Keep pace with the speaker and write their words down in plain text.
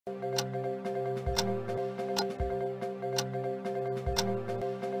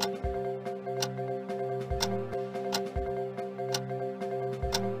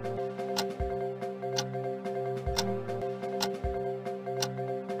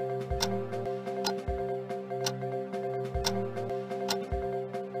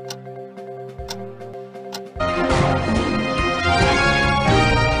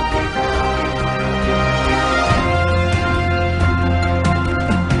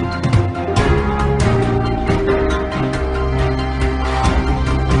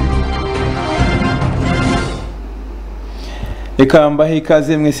Reka mbahe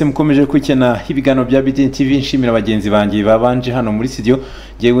ikaze mwese mukomeje kwikena ibiganiro bya BTN TV. Nshimira bagenzi banjye babanje hano muri studio,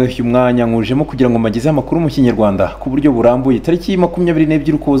 jewe uyu mwanya nkujemo kugira ngo mageze amakuru mu Kinyarwanda ku buryo burambuye. Tariki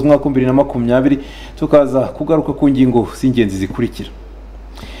 22 Ukuboza umwaka 2020 tukaza kugaruka ku ngingo z'ingenzi zikurikira.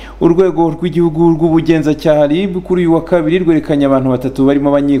 Urwego rw'igihugu rw'ubugenzacyaha RIB kuri uyu wa kabiri rwerekanye abantu batatu barimo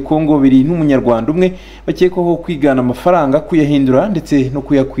abanyekongo biri n'umunyarwanda umwe bakekwaho kwigana amafaranga, kuyahindura ndetse no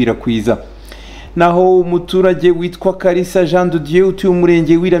kuyakwirakwiza. Naho umuturage witwa Karisa Jean de Dieu utuye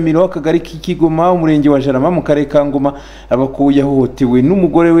umurenge w'Iramiro akagari k'Ikigoma umurenge wa Jarama mu karere ka Ngoma abakuye yahohotewe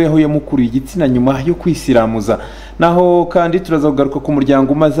n'umugore we aho yamukuruye igitsina nyuma yo kwisiramuza. Naho kandi turazagugaruka ku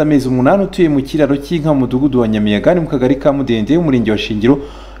muryango umaze amezi 8 utuye mu kiraro cy'inka mu mudugudu wa Nyamiyaga mu kagari ka Mudende umurenge wa Shingiro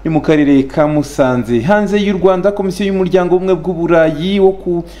ni mu karere ka Musanze. Hanze y'u Rwanda, komisiyo y'umuryango umwe bw'uburayi wo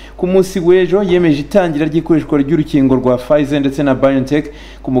ku munsi w'ejo yemeje itangira ry'ikoreshwa ry'urukingo rwa Pfizer ndetse na BioNTech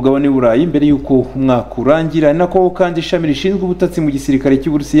ku mugabane w'Uburayi mbere yuko umwaka urangira. Nako kandi ishami rishinzwe ubutasi mu gisirikare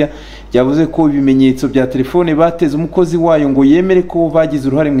cy'Uburusiya yavuze ko ibimenyetso bya telefone bateze umukozi wayo ngo yemere ko bagize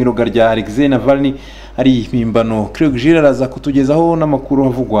uruhare mu iroga rya Alexei Navalny ari imimbano. Craig Gilles araza kutugezaho n'amakuru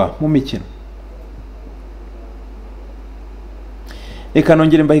havugwa mu mikino. Reka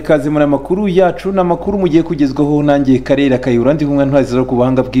nongere mbahe ikaze muri amakuru yacu. N'amakuru mugiye kugezwaho nanjye Karera Kayura ndi kumwe ntwazira ku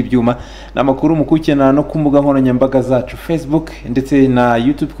buhanga bw'ibyuma. N'amakuru mukukena no ku mbuga nkoranyambaga zacu Facebook ndetse na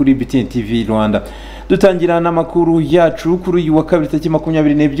YouTube kuri BTN TV Rwanda. Dutangira n'amakuru yacu kuri uyu wa kabiri tariki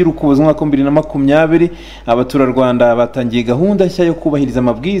 22 Ukuboza umwaka 2020 abatura Rwanda batangiye gahunda nshya yo kubahiriza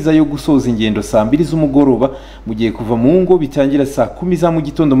amabwiriza yo gusoza ingendo saa 2 z'umugoroba mu gihe kuva mu ngo bitangira saa 10 za mu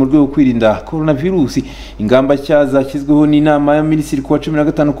gitondo mu rwego kwirinda coronavirus. Ingamba nshya zashyizweho n'inama ya minisitiri kuwa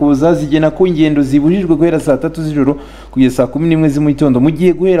 15 Ukuboza zigena ko ingendo zibujijwe guhera saa 3 z'ijoro kugeza saa 11 z'mu gitondo mu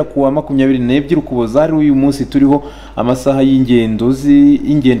gihe guhera kuwa 22 Ukuboza ari uyu munsi turiho amasaha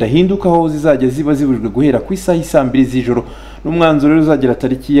y'ingendo hindukaho zizajya ziba zibujijwe guhera ku isaha saa 2 z'ijoro. N'umwanzuro rero uzagera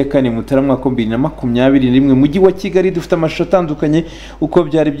tariki ya 4 Mutarama 2021 mujyi wa Kigali. Dufite amashusho atandukanye uko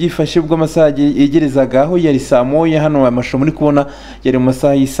byari byifashe ubwo amasaha yegerezaga aho yari saa 1. Hano amashusho muri kubona yari mu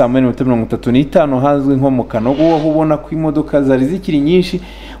masaha y'isa 8:35 hazwe nko mu Kanogo, aho ubona ko imodoka zari zikiri nyinshi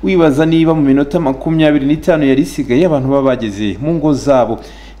wibaza niba mu minota 25 yari isigaye abantu babageze mu ngo zabo.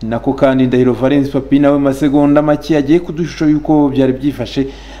 Nako kandi Ndahiro Valence Papi nawe masegonda make yagiye kudushusho yuko byari byifashe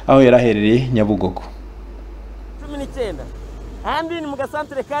aho yaraherereye Nyabugogo. 19 handi ni mu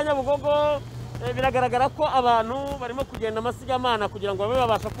gasantere ka Nyabugogo. Biragaragara ko abantu barimo kugenda amasigamana kugira ngo babe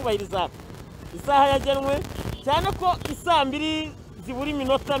babasha kubahiriza isaha yagenwe, cyane ko isaa 2 zibura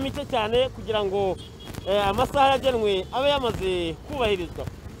iminota mike cyane kugira ngo amasaha yagenwe abe yamaze kubahirizwa.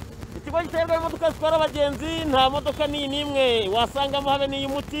 Ikigo giterwa imodoka zitwara abagenzi nta modoka n'imwe wasangamo habe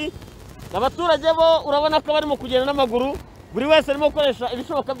n'iy'umuti. Abaturage bo urabona ko barimo kugenda n'amaguru, buri wese arimo gukoresha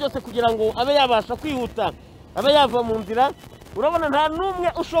ibishoboka byose kugira ngo abe yabasha kwihuta abe yava mu nzira. Urabona nta numwe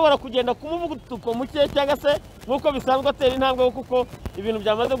ushobora kugenda ku muvuduko muke cyangwa se nk'uko bisanzwe atera intambwe kuko ibintu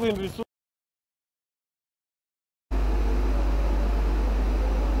byamaze guhindura isura.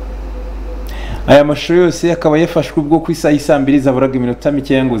 Aya mashusho yose akaba yafashwe ubwo ku isaha saa 2 zaburaga iminota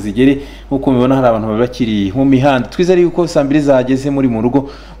mike ngo zigere. Nkuko mubibona hari abantu babakiri mu mihanda. Twizere yuko saa 2 zageze muri mu rugo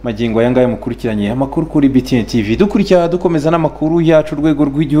magingo aya ngaya mukurikiranye amakuru kuri BTN TV. Dukurikira dukomeza n'amakuru yacu. Urwego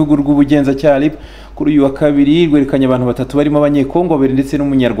rw'igihugu rw'ubugenzacyaha RIB kuri uyu wa kabiri rwerekanye abantu batatu barimo abanyekongo babiri ndetse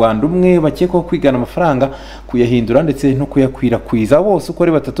n'umunyarwanda umwe bakekwaho kwigana amafaranga, kuyahindura ndetse no kuyakwirakwiza. Bose uko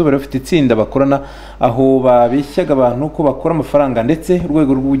ari batatu bari bafite itsinda bakorana aho babeshyaga abantu ko bakora amafaranga, ndetse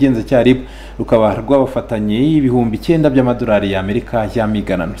urwego rw'ubugenzacyaha RIB rukaba rwabafatanye ibihumbi 9 by'amadolari y'Amerika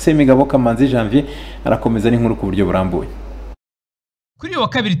y'amiganano. Semigabo Kamanzi Janvier arakomeza n'inkuru ku buryo burambuye. Kuri uyu wa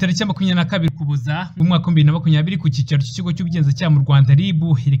kabiri tariki 22 Ukuboza mu mwaka 2020 ku cyicaro cy'ikigo cy'ubugenzacyaha mu Rwanda RIB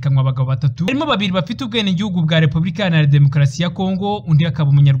herekanwa abagabo batatu, harimo babiri bafite ubwenegihugu bwa Repubulika Iharanira Demokarasi ya Kongo, undi akaba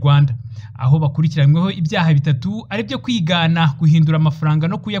umunyarwanda, aho bakurikiranyweho ibyaha bitatu ari byo kwigana, guhindura amafaranga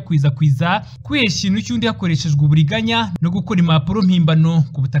no kuyakwiza, kwihesha ikintu cy'undi hakoreshejwe uburiganya no gukora impapuro mpimbano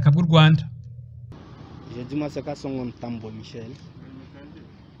ku butaka bw'u Rwanda. Je dis moi c'est Kasongo Ntambo Michel.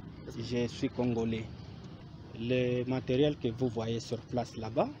 Je suis congolais. Les matériels que vous voyez sur place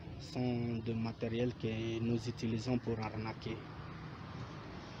là-bas sont des matériels que nous utilisons pour arnaquer.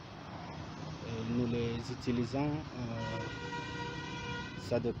 Et nous les utilisons,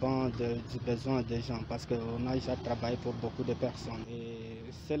 ça dépend du besoin des gens, parce qu'on a déjà travaillé pour beaucoup de personnes. Et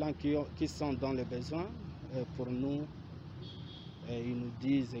ceux-là qui sont dans le besoin, pour nous, ils nous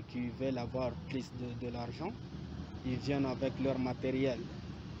disent qu'ils veulent avoir plus de l'argent, ils viennent avec leur matériel.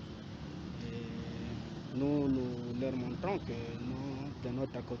 Et nous leur montrons que nous, de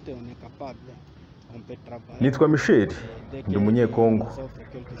notre côté, on est capable. Nitwa Michel, ndi umunyekongo.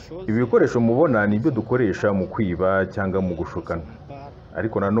 Ibi bikoresho mubona ni byo dukoresha mu kwiba cyangwa mu gushukana,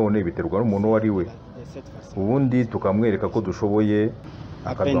 ariko nanone biterwa n'umuntu uwo ari we. Ubundi tukamwereka ko dushoboye,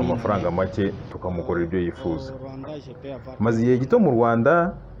 akaduha amafaranga make tukamukorera ibyo yifuza. Maze igihe gito mu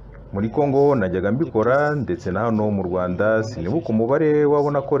Rwanda, muri Kongo najyaga mbikora, ndetse na hano mu Rwanda sinibuka umubare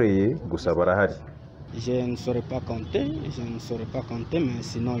wabo nakoreye, gusa barahari. Je ne saurais pas compter, mais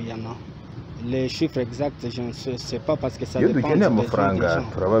sinon il y en a. Les chiffres exacts, je ne sais pas, parce que ça dépend des besoins des gens.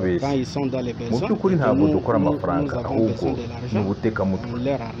 Quand ils sont dans les besoins, nous avons besoin de l'argent.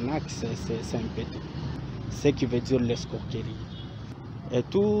 Leur arnaque, c'est un peu tout. Ce qui veut dire l'escroquerie. Et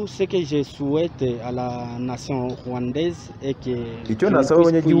tout ce que je souhaite à la nation rwandaise est que icyo nasaba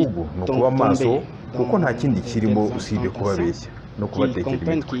abanyagihugu ni ukuba maso, kuko nta kindi kirimo usibye kubabeshya no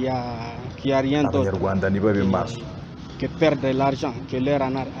kubatekera imitwe. Abanyarwanda nibabe maso. Que perdre l'argent, que leur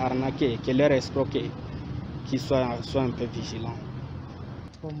arnaquer, que leur escroquer, qu'ils soient un peu vigilants.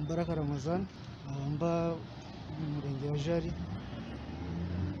 Mubaraka Ramazan, mba murenge wa Jari.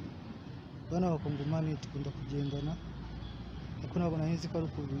 Bana bakongomani tukunda kugendana. Ariko ntabwo nahinzi ko ari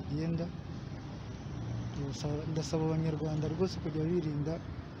uko bigenda. Ndasaba abanyarwanda rwose kujya birinda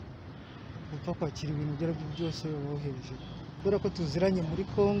gupfa kwakira ibintu byari byose babohereje. Kubera ko tuziranye muri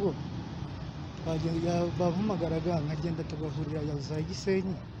Kongo, bampamagaraga nkagenda tugahurira za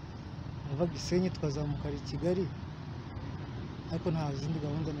Gisenyi, ava Gisenyi twazamuka i Kigali, ariko nta zindi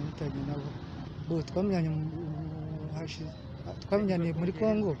gahunda nitanye nabo. Bo twamenyaniye muri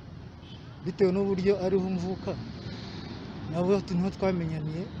Kongo bitewe n'uburyo ariho mvuka, nabo niho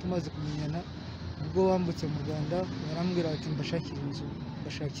twamenyaniye. Tumaze kumenyana ubwo wambutse mu Rwanda, barambwira ati mbashakira inzu.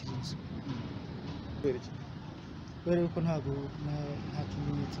 Kubera ko nta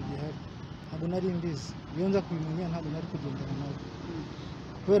kimenyetso gihari, ntabwo nari mbizi. Iyo nza kubimenya ntabwo nari kugendana nabo,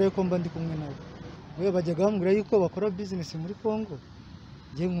 kubera ko mba ndi kumwe nabo. Bo bajyaga bambwira yuko bakora business muri Kongo,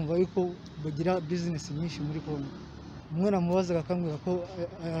 njye nkumva yuko bagira business nyinshi muri Kongo. Umwe namubazaga akambwira ko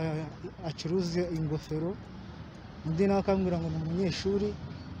acuruza ingofero, undi nawe akambwira ngo ni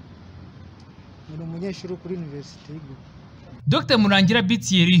umunyeshuri kuri university y'Igwe. Dr Murangira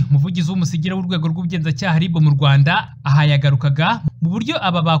Bitieri, umuvugizi w'umusigira w'urwego rw'ubugenzacyaha RIB mu Rwanda, aha yagarukaga mu buryo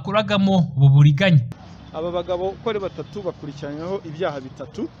aba bakoragamo ubu buriganya. Aba bagabo uko ari batatu bakurikiranyweho ibyaha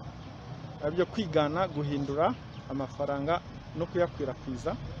bitatu byo kwigana, guhindura amafaranga no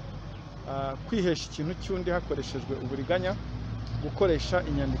kuyakwirakwiza, kwihesha ikintu cy'undi hakoreshejwe uburiganya, gukoresha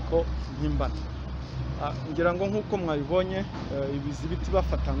inyandiko mpimbano. Ngira ngo nk'uko mwabibonye, ibizi biti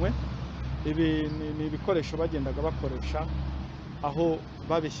bafatanywe, ibi ni ibikoresho bagendaga bakoresha aho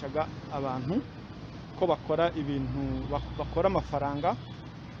babeshyaga abantu ko bakora ibintu, bakora amafaranga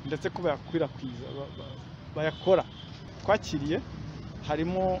ndetse ko bayakwirakwiza, bayakora. Twakiriye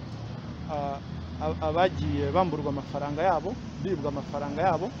harimo abagiye bamburwa amafaranga yabo, bibwa amafaranga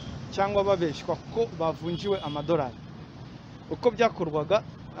yabo, cyangwa babeshywa ko bavunjiwe amadolari. Uko byakorwaga,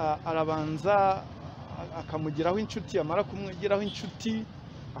 arabanza akamugiraho inshuti, amara kumugiraho inshuti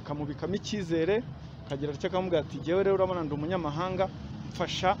akamubikamo icyizere, akagira icyo akamubwira ati jyewe rero urabona ndi umunyamahanga,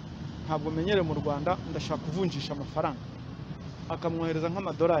 mfasha, ntabwo menyere mu Rwanda, ndashaka kuvunjisha amafaranga. Akamwohereza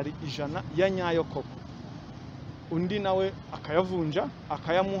nk'amadolari 100 ya nyayo koko. Undi nawe akayavunja,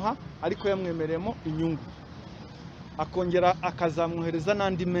 akayamuha, ariko yamwemereyemo inyungu. Akongera akazamwohereza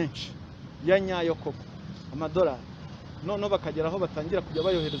n'andi menshi ya nyayo koko, amadolari. None bakageraho batangira kujya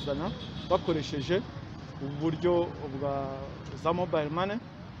bayoherezana bakoresheje uburyo bwa za mobile money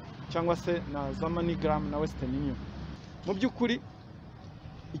cyangwa se na za MoneyGram na Western Union. Mu by'ukuri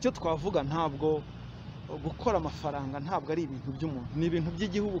icyo twavuga, ntabwo gukora amafaranga ntabwo ari ibintu by'umuntu, ni ibintu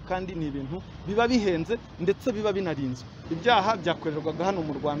by'igihugu, kandi ni ibintu biba bihenze ndetse biba binarinzwe. Ibyaha byakorerwaga hano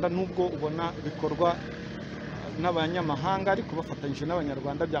mu Rwanda, nubwo ubona bikorwa n'abanyamahanga ariko bafatanyije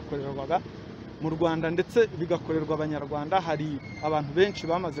n'abanyarwanda, byakorerwaga mu Rwanda ndetse bigakorerwa abanyarwanda. Hari abantu benshi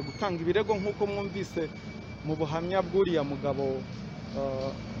bamaze gutanga ibirego, nk'uko mwumvise mu buhamya bw'uriya mugabo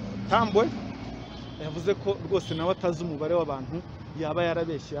Tambwe, yavuze ko rwose nawe atazi umubare w'abantu yaba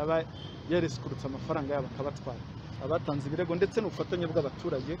yarabeshye, yaba yareskurutse amafaranga yabo akabatwara. Abatanze ibirego ndetse n'ubufatanye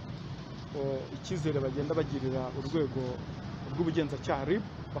bw'abaturage icyizere bagenda bagirira urwego rw'ubugenzacyaha RIB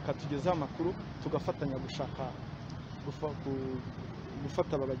bakatugezaho amakuru tugafatanya gushaka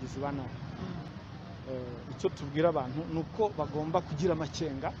gufata abagizi ba nabi. Icyo tubwira abantu nuko bagomba kugira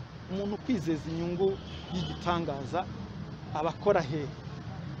amakenga, umuntu kwizeza inyungu y'igitangaza abakora he.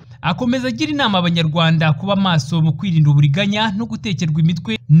 Akomeza agira inama abanyarwanda kuba maso mu kwirinda uburiganya no gutekerwa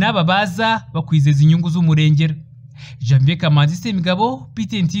imitwe n'aba baza bakwizeza inyungu z'umurengera. Janvier Kamanzi Semigabo,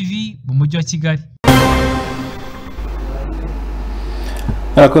 PTN TV mu mujyi wa Kigali.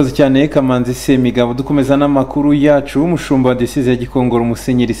 Arakoze cyane Kamanzi Semigabo. Dukomeza n'amakuru yacu. Umushumba wa Diyoseze ya Gikongoro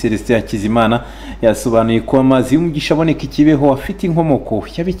Musenyeri Celestin Hakizimana yasobanuye ko amazi y'umugisha aboneka Kibeho afite inkomoko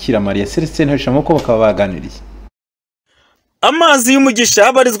ya Bikira Mariya. Celestin Hashamoko bakaba baganiriye. Amazi y'umugisha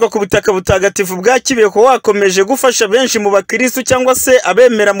abarizwa ku butaka butagatifu bwa Kibeho wakomeje gufasha benshi mu bakristo cyangwa se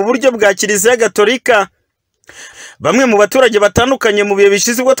abemera mu buryo bwa Kiliziya Gatolika. Bamwe mu baturage batandukanye mu bihe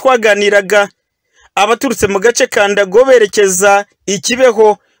bishize ubwo twaganiraga abaturutse mu gace ka Ndago berekeza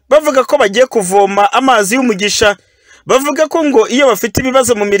Kibeho bavuga ko bagiye kuvoma amazi y'umugisha. Bavuga ko ngo iyo bafite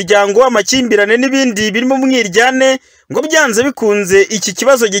ibibazo mu miryango, amakimbirane n'ibindi birimo mwiryane, ngo byanze bikunze iki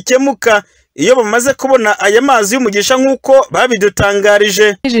kibazo gikemuka iyo bamaze kubona aya mazi y'umugisha nk'uko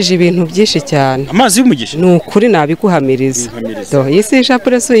babidutangarije. Ijije ibintu byinshi cyane. Amazi y'umugisha ni ukuri nabiguhamiriza. Do yisisha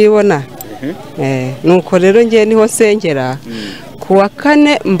press uyibona. Nuko rero ngiye niho sengera. Kuwa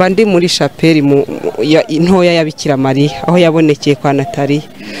kane mba ndi muri chapeli ntoya ya Bikira Mariya aho yabonekeye kwa Natali.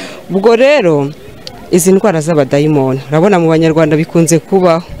 Ubwo rero izi ndwara z'abadayimoni urabona mu banyarwanda bikunze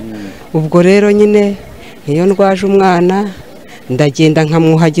kubaho. Ubwo rero nyine iyo ndwaje umwana ndagenda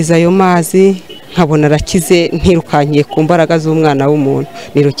nkamwuhagiza ayo mazi nkabona arakize ntirukankiye ku mbaraga z'umwana w'umuntu,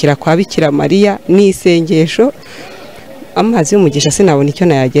 nirukira kwa Bikira Mariya n'isengesho. Amazi y'umugisha sinabona icyo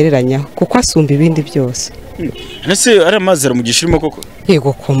nayagereranyaho kuko asumba ibindi byose. Nese ari amazi aramugisha irimo koko?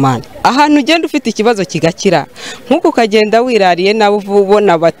 Yego komana. Ahantu ugenda ufite ikibazo kigakira nkuko ukagenda wirariye nabo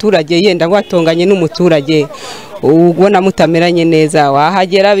ubona abaturage yenda watonganye n'umuturage ubona mutameranye neza,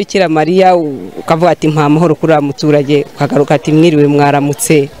 wahagera Bikira Mariya ukavuga ati mpa amahoro kuri umuturage, ukagaruka ati mwiriwe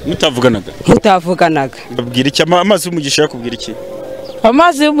mwaramutse mutavuganaga. Babwira iki amazi y'umugisha yakubwira iki?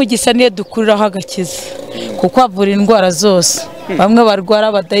 Amazi y'umugisha niyo dukuriraho agakiza kuko avura indwara zose. Bamwe barwara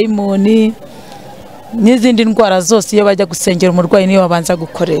abadayimoni n'izindi ndwara zose iyo bajya gusengera umurwayi niyo babanza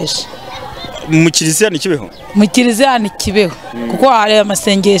gukoresha. Mu Kiliziya ni Kibeho? Mu Kiliziya ni Kibeho kuko hari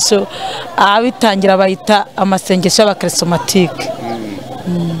amasengesho abitangira bayita amasengesho y'abakristomatike.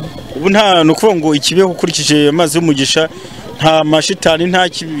 Ubu nta nukuvuga ngo Kibeho ukurikije amazi y'umugisha nta mashitani nta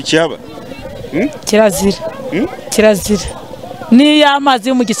kibi kihaba? Kirazira. Kirazira. Ni amazi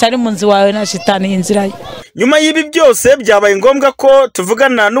y'umugisha ari mu nzu wawe na shitani inzira ye. Nyuma y'ibi byose byabaye ngombwa ko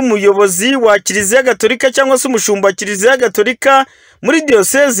tuvugana n'umuyobozi wa Kiliziya Gatolika cyangwa se umushumba wa Kiliziya Gatolika muri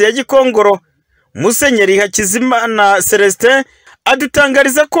Diyoseze ya Gikongoro Musenyeri Hakizimana Celestin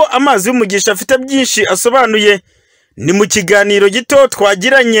adutangariza ko amazi y'umugisha afite byinshi asobanuye. Ni mu kiganiro gito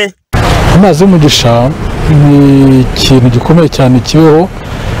twagiranye. Amazi y'umugisha ni ikintu gikomeye cyane Kibeho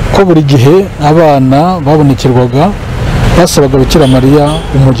ko buri gihe abana babonekerwaga basabaga Bikira Mariya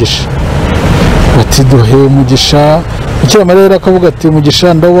umugisha, bati duhe umugisha. Bikira Mariya akavuga ati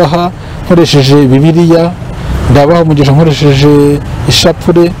umugisha ndabaha nkoresheje Bibiliya, ndabaha umugisha nkoresheje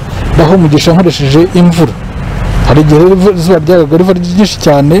ishapure, ndabaha umugisha nkoresheje imvura. Hari igihe izuba ryagaga riva ryinshi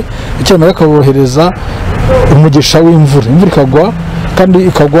cyane, Bikira Mariya akabohereza umugisha w'imvura, imvura ikagwa kandi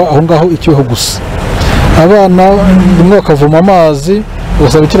ikagwa aho ngaho Kibeho gusa. Abana rimwe bakavoma amazi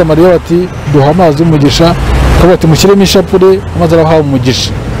basaba Bikira Mariya bati duha amazi y'umugisha, akavuga ati mushyiremo ishapure amazi arabaha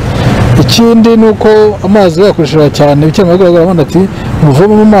umugisha. Ikindi nuko amazi yakoresheje cyane Bikira Mariya agaragara ati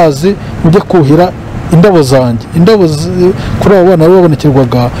muvome mu mazi mujye kuhira indabo zanjye. Indabo kuri abo bana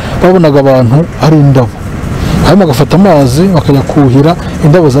babonekerwaga babonaga abantu ari indabo, hanyuma agafata amazi bakajya kuhira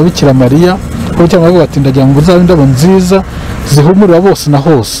indabo za Bikira Mariya. Bikira Mariya ati ndagira ngo nzabe indabo nziza zihumurira bose na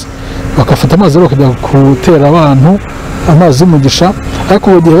hose. Bakafata amazi bakajya gutera abantu amazi y'umugisha, ariko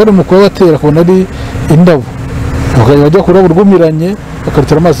ubu gihe bari mu kuba batera kubona ari indabo bajya ku rurabo rwumiranye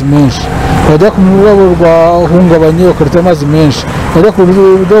bakarutera amazi menshi, bajya ku rurabo rwahungabanye bakarutera amazi menshi, bajya ku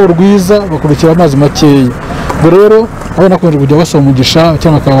rurabo rwiza bakurikira amazi makeya. Ubwo rero abana bakomeje kujya basaba umugisha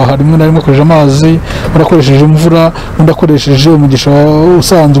cyangwa akaba rimwe na rimwe akoresheje amazi, barakoresheje imvura, undi akoresheje umugisha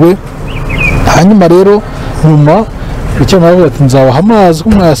usanzwe. Hanyuma rero nyuma Bikira Mariya ati nzabaha amazi ko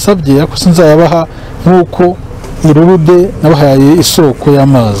mwayasabye ariko sinzayabaha nk'uko irurude nabahaye isoko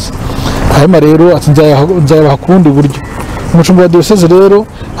y'amazi. Hanyuma rero ati nzayabaha ku bundi buryo. Umushumba wa Diyoseze rero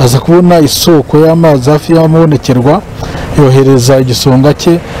aza kubona isoko y'amazi hafi y'amubonekerwa, yohereza igisonga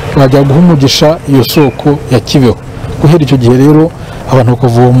cye bajya guha umugisha iyo soko ya Kibeho. Guhera icyo gihe rero abantu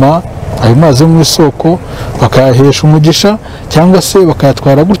bakavoma ayo mazi yo mu isoko bakayahesha umugisha cyangwa se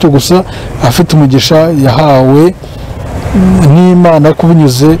bakayatwara gutyo gusa afite umugisha yahawe n'Imana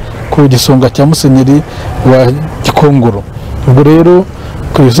kubinyuze ku gisonga cya Musenyeri wa Gikongoro. Ubwo rero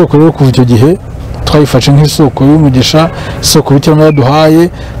ku isoko rero kuva icyo gihe twayifashe nk'isoko y'umugisha, isoko Bikira yaduhaye,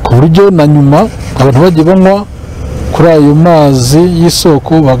 ku buryo na nyuma abantu bagiye banywa kuri ayo mazi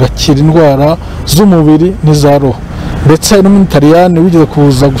y'isoko bagakira indwara z'umubiri n'iza roho. Ndetse hari n'umutaliyani wigeze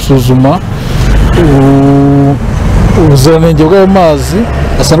kuza gusuzuma ubuziranenge bw'ayo mazi,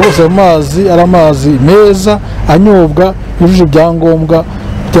 asanga rwose ayo mazi ari amazi meza anyobwa yujuje ibyangombwa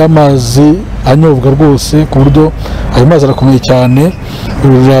by'amazi anyobwa rwose, ku buryo ayo mazi arakomeye cyane.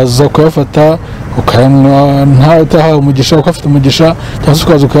 Uraza kuyafata ukayanywa ntahawe umugisha, ukafite umugisha, cyangwa se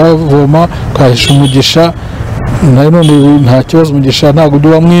ukaza ukayavoma ukahisha umugisha, nayo none nta kibazo umugisha ntabwo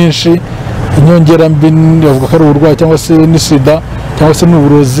uba mwinshi. Inyongera mbi bavuga ko ari uburwayi cyangwa se n'isida cyangwa se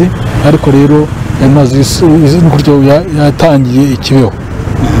n'uburozi, ariko rero ayo mazi n'uburyo yatangiye ikibeho.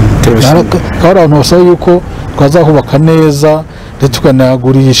 Hari abantu basaba yuko twazahubaka neza ndetse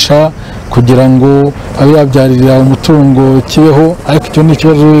tukanayagurisha kugira ngo abe yabyarira umutungo kibeho, ariko icyo ni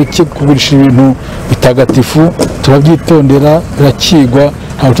ikibazo cyo kugurisha ibintu bitagatifu, turabyitondera, birakigwa,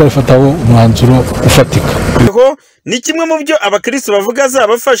 ntabwo turabifataho umwanzuro ufatika. Ni kimwe mu byo abakristo bavuga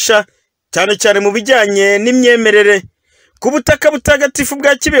azabafasha cyane cyane mu bijyanye n'imyemerere. Ku butaka butagatifu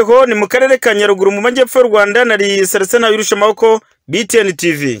bwa Kibeho ni mu karere ka Nyaruguru mu majyepfo y'u Rwanda. Nari Celestin Wirusha Amaboko, BTN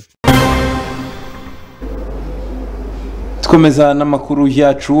TV. Tukomeza n'amakuru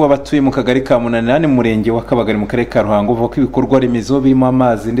yacu. Abatuye mu kagari ka Munanira mu murenge wa Kabagari mu karere ka Ruhango bavuga ko ibikorwa remezo birimo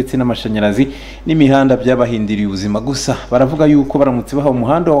amazi ndetse n'amashanyarazi n'imihanda byabahindiriye ubuzima. Gusa baravuga yuko baramutse bahawe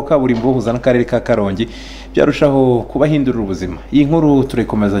umuhanda wa kaburimbo uhuza n'akarere ka Karongi byarushaho kubahindurira ubuzima. Iyi nkuru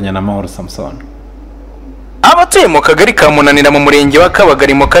turekomezanya na Mahoro Samson. Abatuye mu kagari ka Munanira mu murenge wa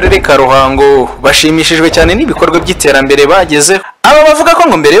Kabagari mu karere ka Ruhango bashimishijwe cyane n'ibikorwa by'iterambere bagezeho. Aba bavuga ko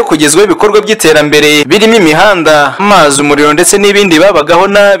ngo mbere yo kugezweho ibikorwa by'iterambere birimo imihanda, amazi, umuriro ndetse n'ibindi babagaho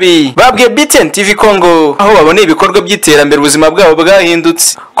nabi, babwiye BTN TV Kongo aho baboneye ibikorwa by'iterambere ubuzima bwabo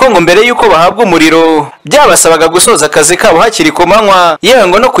bwahindutse. Ko ngo mbere yuko bahabwa umuriro byabasabaga gusoza akazi kabo hakiri ku manywa, yewe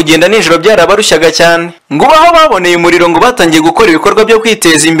ngo no kugenda nijoro byarabarushaga cyane. Ngo aho baboneye umuriro ngo batangiye gukora ibikorwa byo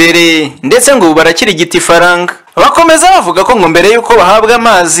kwiteza imbere ndetse ngo barakirigita ifaranga. Bakomeza bavuga ko ngo mbere yuko bahabwa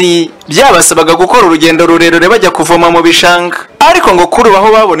amazi byabasabaga gukora urugendo rurerure bajya kuvoma mu bishanga, ariko ngo kuri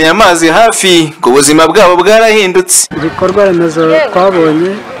aho baboneye amazi hafi ngo ubuzima bwabo bwarahindutse. Ibikorwa remezo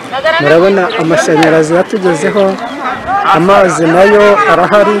twabonye, murabona amashanyarazi yatugezeho, amazi nayo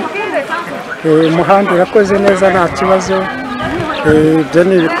arahari, umuhanda urakoze neza nta kibazo. Ibyo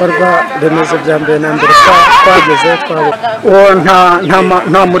ni ibikorwa remezo bya mbere na mbere twagezeho.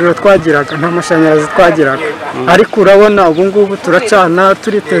 Nta muriro twagiraga, nta mashanyarazi twagiraga, ariko urabona ubu ngubu turacana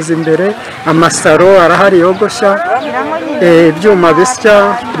turiteza imbere. Amasaro arahari yogosha, ibyuma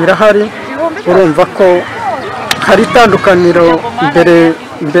bisya birahari. Urumva ko hari itandukaniro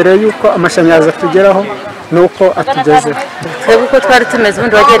mbere y'uko amashanyarazi atugeraho nuko atugezeho. Twebwe uko twari tumeze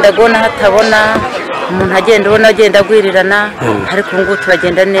ubundi wagenda gona hatabona, umuntu agenda ubona agenda agwirirana, ariko ubu ngubu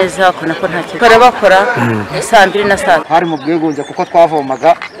turagenda neza, ukabona ko nta kibazo. Bakora saa 2 na saa 3. Hari mu bwigunge kuko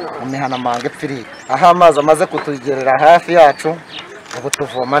twavomaga mu mihanamanga epfiri, aho amazi amaze kutugerera hafi yacu ubu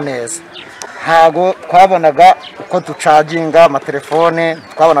tuvoma neza. Ntago twabonaga uko ducaginga amatelefone,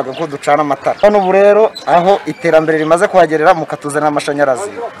 twabonaga uko ducana amatara. None ubu rero aho iterambere rimaze kuhagerera mukatuzana amashanyarazi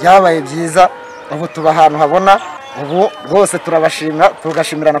byabaye byiza, ubu tuba ahantu habona. Ubu rwose turabashimira,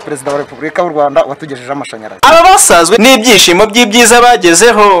 tugashimira na Perezida wa Repubulika y'u Rwanda watugejeje amashanyarazi. Aba basazwe n'ibyishimo by'ibyiza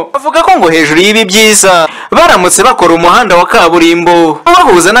bagezeho, bavuga ko ngo hejuru y'ibi byiza baramutse bakora umuhanda wa kaburimbo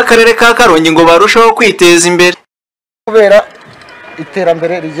bahuza n'akarere ka Karongi ngo barusheho kwiteza imbere. Kubera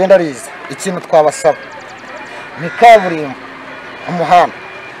iterambere rigenda riza, ikintu twabasaba ni kaburimbo, umuhanda.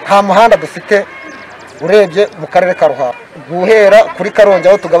 Nta muhanda dufite urebye mu karere ka Ruhango, guhera kuri Karongi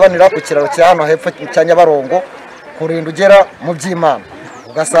aho tugabanira ku kiraro cya hano hepfo cya Nyabarongo kurinda ugera mu by'Imana.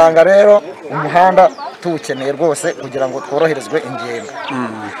 Ugasanga rero umuhanda tuwukeneye rwose kugira ngo tworoherezwe ingendo.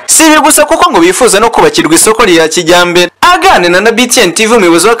 Si ibi gusa kuko ngo bifuza no kubakirwa isoko rya kijyambere. Aganira na BTN TV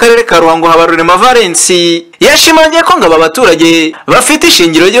umuyobozi w'akarere ka Ruhango Habarurema Valence yashimangiye ko ngo aba baturage bafite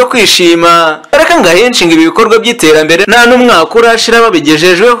ishingiro ryo kwishima, ariko ngo ahenshi ngo ibi bikorwa by'iterambere nta n'umwaka urashira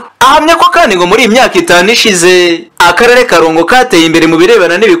babigejejweho. Ahamya ko kandi ngo muri imyaka 5 ishize akarere ka Ruhango kateye imbere mu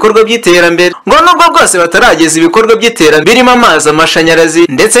birebana n'ibikorwa by'iterambere, ngo nubwo bwose batarageza ibikorwa by'iterambere birimo amazi, amashanyarazi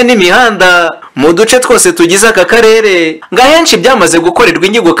ndetse n'imihanda mu duce twose tugize aka karere, ngo ahenshi byamaze gukorerwa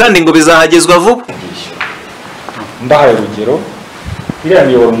inyigo kandi ngo bizahagezwa vuba. Ndahaye urugero, iriya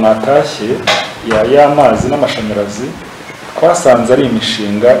miyoboro mwatashye y'amazi n'amashanyarazi twasanze ari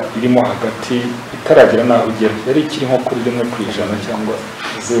imishinga irimo hagati itaragira naho igera, yari ikiri nko kuri 1% cyangwa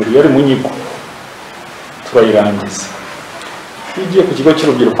 0, yari mu nyigo turayirangiza. Igiye ku kigo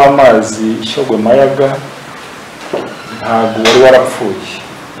cy'urubyiruko amazi Shyogwe Mayaga ntabwo wari warapfuye,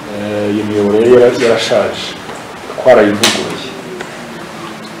 iyo miyoboro yarashaje twarayivuguruye.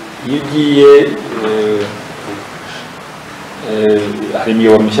 Iyo ugiye hari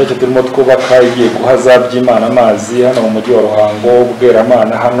imiyoboro mishyashya turimo twubaka igiye guha za Byimana amazi hano mu mujyi wa Ruhango,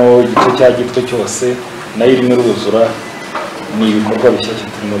 Bweramana hano igice cya Gitwe cyose nayo irimo iruzura, ni ibikorwa bishyashya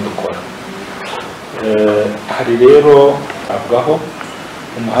turimo dukora. Hari rero abwaho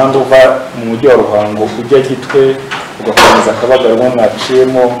umuhanda uva mu mujyi wa Ruhango ujya Gitwe ugakomeza Kabagari mo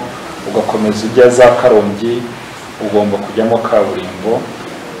mwaciyemo ugakomeza ujya za Karongi, ugomba kujyamo kaburimbo.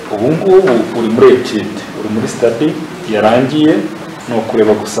 Ubu ngubu uri muri etude, uri muri study yarangiye, no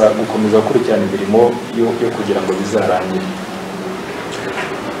kureba gusa gukomeza gukurikirana imirimo yo kugira ngo bizarangire.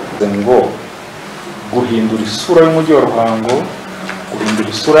 Ngo guhindura isura y'umujyi wa Ruhango, guhindura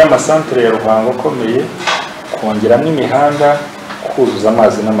isura y'amasantere ya Ruhango akomeye, kongeramo imihanda, kuzuza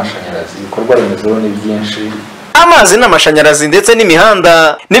amazi n'amashanyarazi. Ibikorwa remezo ni byinshi. Amazi n'amashanyarazi ndetse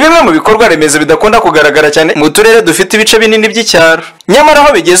n'imihanda ni bimwe mu bikorwa remezo bidakunda kugaragara cyane mu turere dufite ibice binini by'icyaro. Nyamara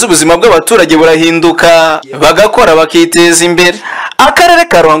aho bigeze ubuzima bw'abaturage burahinduka, bagakora bakiteza imbere. Akarere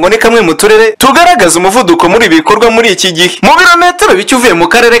ka Ruhango ni kamwe mu turere tugaragaza umuvuduko muri bikorwa muri iki gihe. Mu birometero bike uvuye mu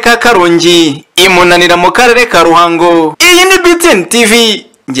karere ka Karongi, imunanira mu karere ka Ruhango. Iyi ni BTN TV,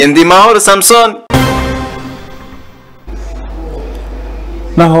 Ngendimahoro Samson.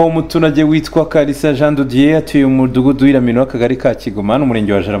 Naho umuturage witwa Kalisa Jean de Dieu atuye mu mudugudu w'Iramino w'akagari ka Kigoma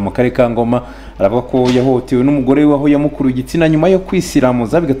n'umurenge wa Jara mu karere ka Ngoma, aravuga ko yahohotewe n'umugore we aho yamukuruye igitsina nyuma yo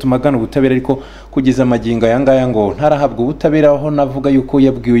kwisiramuza bigatuma agana ubutabera, ariko kugeza amagingo aya ngaya ngo ntarahabwa ubutabera, aho navuga yuko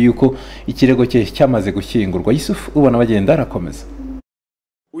yabwiwe yuko ikirego cye cyamaze gushyingurwa. Yusufu ubona bagenda arakomeza.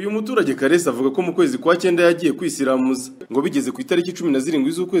 Uyu muturage Kalisa avuga ko mu kwezi kwa 9 yagiye kwisiramuza, ngo bigeze ku itariki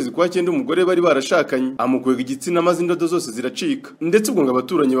 17 z'ukwezi kwa 9 umugore bari barashakanye amukwega igitsina maze indodo zose ziracika, ndetse ubwo ngo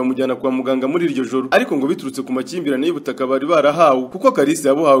abaturanyi bamujyana kwa muganga muri iryo joro, ariko ngo biturutse ku makimbirane y'ubutaka bari barahawe, kuko Kalisa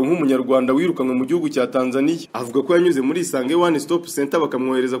yabuhawe nk'umunyarwanda wirukanwe mu gihugu cya Tanzania. Avuga ko yanyuze muri Isange One Stop Center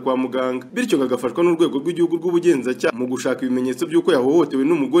bakamwohereza kwa muganga, bityo agafashwa n'urwego rw'igihugu rw'ubugenzacyaha mu gushaka ibimenyetso by'uko yahohotewe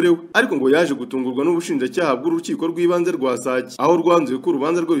n'umugore we, ariko ngo yaje gutungurwa n'ubushinjacyaha bw'urukiko rw'ibanze rwa Sake, aho rwanzuye ko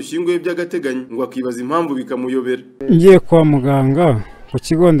urubanza rwo rushinguye by'agateganyo, ngo akibaza impamvu bikamuyobera. Ngiye kwa muganga ku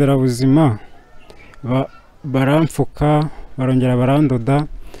kigo nderabuzima baramfuka barongera barandoda,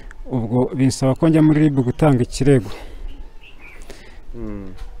 ubwo binsaba ko njya muri RIB gutanga ikirego.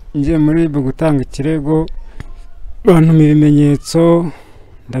 Ngiye muri RIB gutanga ikirego, bantuma ibimenyetso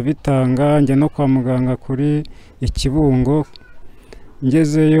ndabitanga, njya no kwa muganga kuri Ikibungo,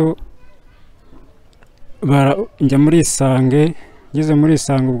 ngezeyo njya muri Isange, ngeze muri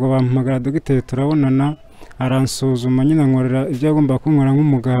Isange ubwo bampamagara dogiteri turabonana, aransuzuma nyine nkorera ibyo agomba kunkora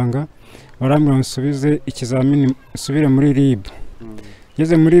nk'umuganga, barambwira nsubize ikizamini nsubire muri RIB.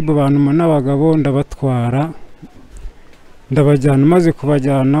 Ngeze muri RIB bantuma n'abagabo ndabatwara ndabajyana, maze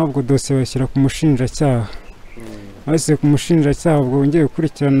kubajyana ubwo dosiye bashyira ku mushinjacyaha. Maze ku mushinjacyaha ubwo ngiye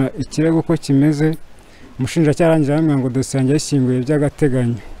gukurikirana ikirego ko kimeze, umushinjacyaha arangira ambwira ngo dosiye yanjye yashyinguye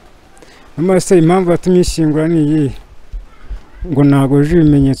by'agateganyo. Namase impamvu yatumye ishyingura ni iyi, ngo ntago uje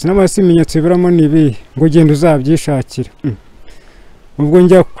ibimenyetso, n'amase ibimenyetso biburamo nibi, ngo genda uzabyishakira. Ubwo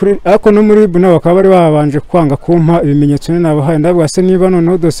njya kuri ariko no muri RIB nabo bakaba bari babanje kwanga kumpa ibimenyetso nabahaye, ndabwo se niba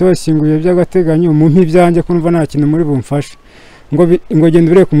noneho dosiye bashyinguye by'agateganyo mu mpibyanjye ko numva nta kintu muri bumfashe, ngo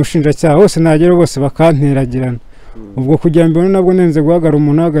genda ureke umushinjacyaha, hose nagera bose bakanteragirana. Ubwo kugira mbere nabwo nenze guhagara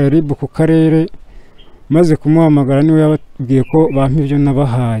umuntu uhagarara RIB ku karere, maze kumuhamagara niwe yababwiye ko bampa ibyo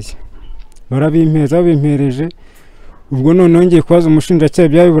nabahaye, babimpereje. Ubwo noneho ngiye kubaza umushinjacyaha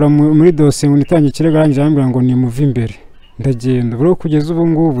byabibura muri dosiye ngo nitange ikirego, arangije ambwira ngo nimuve imbere, ndagenda. Bro kugeza ubu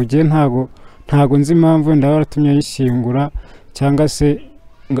ngubu je ntago nzi impamvu ndaba baratumye yishyingura, cyangwa se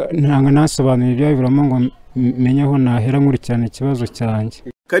ntanga nasobanurira ibyabiburamo ngo menye aho nahera nkurikirana ikibazo cyanjye.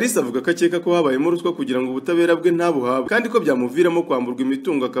 Kalisa avuga ko akeka ko habayemo ruswa kugira ngo ubutabera bwe ntabuhawe, kandi ko byamuviramo kwamburwa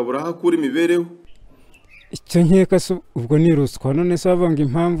imitungo akabura aho akura imibereho. Icyo nkeka ubwo ni ruswa. None se bavuga ngo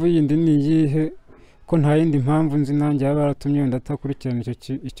impamvu yindi ni iyihe, ko nta yindi mpamvu nzi nanjye yaba yaratumye ndatakurikirana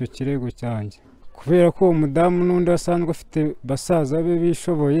icyo kirego cyanjye, kubera ko umudamu n'undi wasanzwe afite basaza be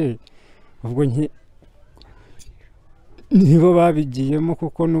bishoboye, ubwo nibo babigiyemo,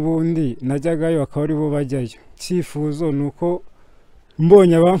 kuko n'ubundi najyagayo akaba ari bo bajyayo. Cyifuzo ni uko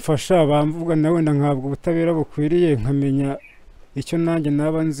mbonye abamfasha bamvuga na wenda ntabwo ubutabera bukwiriye, nkamenya icyo nanjye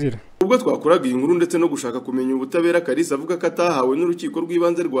naba nzira. Ubwo twakoraga iyi nkuru ndetse no gushaka kumenya ubutabera, Kalisa avuga ko atahawe n'urukiko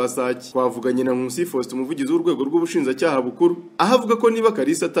rw'ibanze rwa Sake. Twavuganye na Nkusi Faustin, umuvugizi w'urwego rw'ubushinjacyaha bukuru, aho avuga ko niba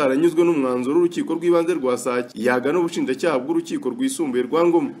Kalisa ataranyuzwe n'umwanzuro w'urukiko rw'ibanze rwa Sake, yagana ubushinjacyaha bw'urukiko rwisumbuye rwa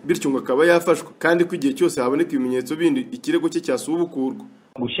Ngoma, bityo ngo akaba yafashwa, kandi ko igihe cyose haboneka ibimenyetso bindi ikirego cye cyasubukurwa.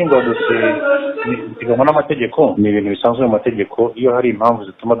 Gushyingura dosiye biteganywa n'amategeko, ni ibintu bisanzwe mu mategeko. Iyo hari impamvu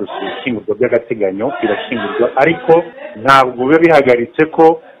zituma dosiye ishyingurwa by'agateganyo irashyingurwa, ariko ntabwo biba bihagaritse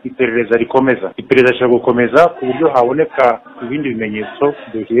ko iperereza rikomeza. Iperereza rishobora gukomeza ku buryo haboneka ibindi bimenyetso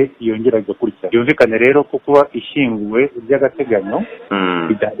dosiye yongera igakurikira. Byumvikane rero ko kuba ishyinguwe by'agateganyo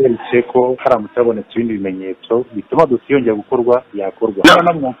bidahagaritse ko haramutse habonetse ibindi bimenyetso bituma dosiye yongera gukorwa, yakorwa.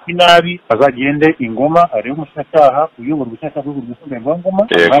 Niba mwumva nabi azagende Ingoma arebe umushinjacyaha uyobora ubushinjacyaha bw'urwego rwa Ngoma,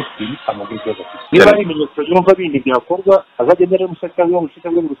 bakiri amabwiriza. Niba hari ibimenyetso byumva bindi byakorwa, azagenda arebe umushinjacyaha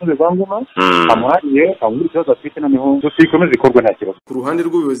bw'urwego rwa Ngoma, amuhariye amubwira ikibazo afite, noneho dosiye ikomeze ikorwe nta kibazo. Ku ruhande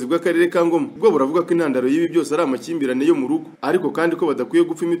rw'ubuyobozi bw'akarere ka Ngoma bwo buravuga ko intandaro y'ibi byose ari amakimbirane yo mu rugo, ariko kandi ko badakwiye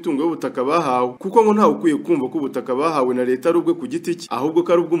gupfa imitungo y'ubutaka bahawe, kuko ngo ntawe ukwiye kumva ko ubutaka bahawe na leta ari ubwe ku giti cye, ahubwo ko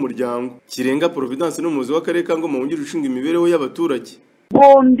ari ubw'umuryango. Kirenga Providence n'umuyobozi w'akarere ka Ngoma wungirije ushinzwe imibereho y'abaturage.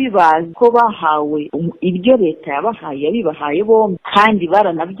 Bombi bazi ko bahawe ibyo leta yabahaye, yabibahaye bombi kandi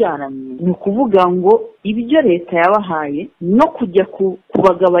baranabyaranye. Ni ukuvuga ngo ibyo leta yabahaye no kujya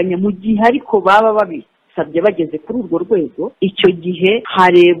kubagabanya mu gihe ariko baba babisabye bageze kuri urwo rwego, icyo gihe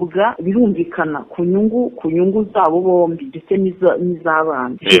harebwa birumvikana ku nyungu zabo bombi ndetse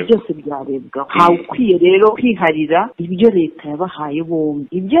n'iz'abana. Ibyo byose byarebwa. Ntawe ukwiye rero kwiharira ibyo leta yabahaye bombi.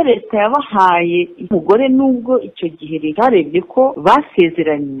 Ibyo leta yabahaye umugore, nubwo icyo gihe leta yarebye ko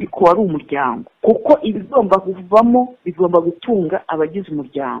basezeranye ko wari umuryango, kuko ibigomba kuvamo bigomba gutunga abagize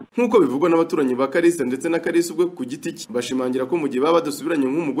umuryango. Nk'uko bivugwa n'abaturanyi ba Kalisa ndetse na Kalisa ubwe ku giti cye, bashimangira ko mu gihe baba badasubiranye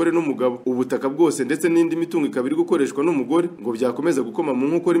nk'umugore n'umugabo, ubutaka bwose ndetse n'indi mitungo ikaba iri gukoreshwa n'umugore, ngo byakomeza gukoma mu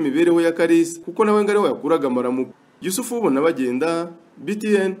nkokora imibereho ya Kalisa, kuko nawe ngo ariwe yakuraga amaramuko. Yusufu ubona bagenda,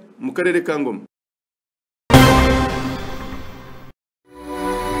 BTN mu karere ka Ngoma.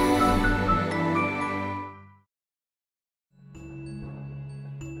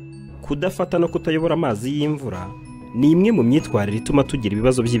 Kudafata no kutayobora amazi y'imvura ni imwe mu myitwarire ituma tugira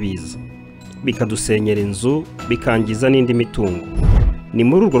ibibazo by'ibiza, bikadusenyera inzu, bikangiza n'indi mitungo. Ni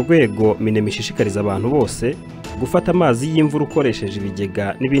muri urwo rwego Minema ishishikariza abantu bose gufata amazi y'imvura ukoresheje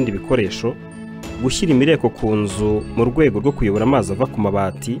ibigega n'ibindi bikoresho, gushyira imireko ku nzu mu rwego rwo kuyobora amazi ava ku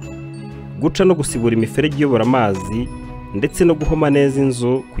mabati, guca no gusibura imiferege iyobora amazi, ndetse no guhoma neza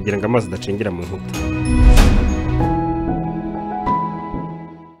inzu kugira ngo amazi adacengera mu nkuta.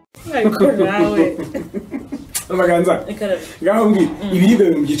 Abaganza ngaho mbwira ibiribwa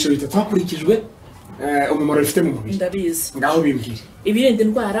biri mu byiciro bitatu hakurikijwe umumaro bifite mu mubiri. Ndabizi. Ngaho bimbwira. Ibirinda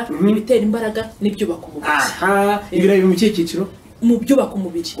indwara, ibitera imbaraga n'ibyubaka umubiri. Aha, ibirayi mu kihe cyiciro? Mu byubaka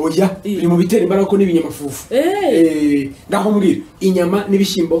umubiri. Oya, biri mu bitera imbaraga ko n'ibinyamafufu. Ngaho mbwira inyama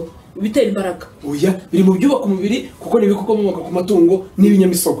n'ibishyimbo. Bitera imbaraga. Oya, biri mu byubaka umubiri kuko nibikomoka ku matungo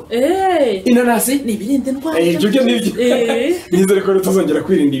n'ibinyamisogwe. Inanasi ni ibirinda indwara. Ibyo byo nibyo. Nizere ko tuzongera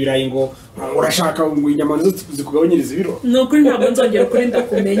kwirinda ibirayi ngo urashaka ngo inyama nizo zikugabanyiriza ibiro. Nukuri ntabwo nzongera kurinda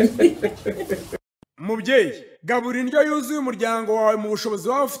kumenya. Mubyeyi, gabura indyo yuzuye umuryango wawe mu bushobozi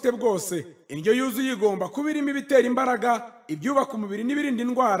wawe ufite bwose. Indyo yuzuye igomba kuba irimo ibitera imbaraga, ibyubaka umubiri n'ibirinda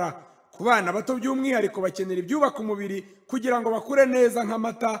indwara. Ku bana bato by'umwihariko bakenera ibyubaka umubiri kugira ngo bakure neza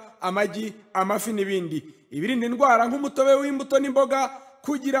nk'amata, amagi, amafi n'ibindi. Ibirinda indwara nk'umutobe w'imbuto n'imboga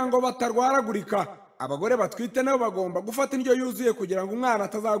kugira ngo batarwaragurika. Abagore batwite nabo bagomba gufata indyo yuzuye kugira ngo umwana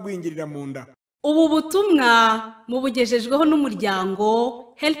atazagwingirira mu nda. Ubu butumwa mubugejejweho n'umuryango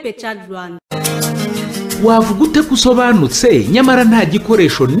Help a Child Rwanda. Wavuga ute kusobanutse nyamara nta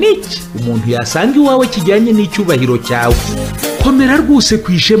gikoresho n'iki umuntu yasanga iwawe kijyanye n'icyubahiro cyawe? Komera rwose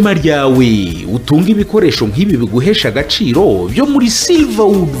ku ishema ryawe utunga ibikoresho nk'ibi biguhesha agaciro byo muri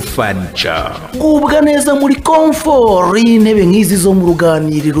Silverwood Furniture. Gubwa neza muri comfort, intebe nk'izi zo mu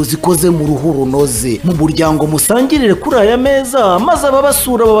ruganiriro zikoze mu ruhu runoze, mu muryango musangirire kuri aya meza maze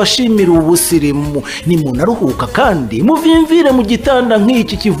ababasura babashimira ubusirimu. Nimunaruhuka kandi muvimvire mu gitanda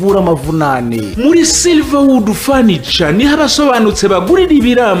nk'iki kivura amavunane. Muri Silverwood Furniture niho abasobanutse bagurira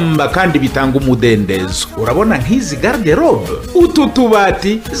ibiramba kandi bitanga umudendezo. Urabona nk'izi garde-robe, utu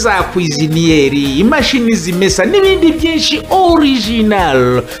tubati, za kwiziniyeri, imashini zimesa n'ibindi byinshi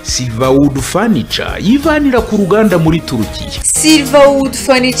original. Silverwood Furniture yivanira ku ruganda muri Turukiya. Silverwood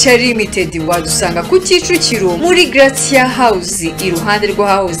Furniture Limited wadusanga ku Kicukiro muri Gratia House iruhande rwa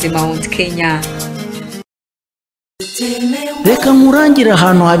House Mount Kenya. reka nkurangire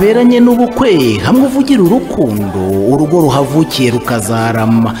ahantu haberanye n'ubukwe hamwe uvugira urukundo urugo ruhavukiye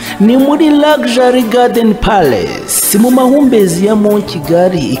rukazarama ni muri Luxury Garden Palace mu mahumbezi ya Mont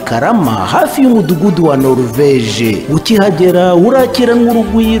Kigali i Karama hafi y'umudugudu wa Norvège. Ukihagera urakiranwa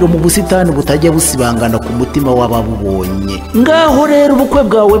urugwiro mu busitani butajya busibangana ku mutima w'ababubonye. Ngaho rero ubukwe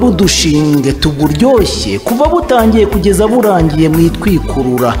bwawe budushinge tuburyoshye kuva butangiye kugeza burangiye mu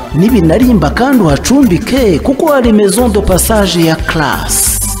itwikurura n'ibinarimba kandi uhacumbike kuko hari maison de passage ya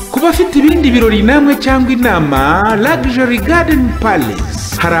classe. Kuba afite ibindi birori namwe cyangwa inama, Luxury Garden Palace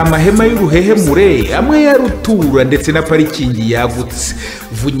hari amahema y'uruhehemure amwe ya rutura ndetse na parikingi yagutse.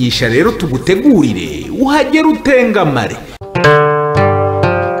 Vunyisha rero tugutegurire uhagera utengamare.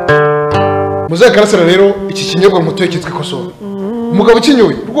 Muzaye Karasira rero iki kinyobwa mutoye kitwa Ikosora. Umugabo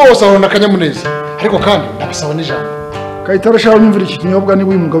ukinyoye rwose ahorana akanyamuneza, ariko kandi ndabasaba n'ijambo. Kayitare shaho nyumvira iki kinyobwa niba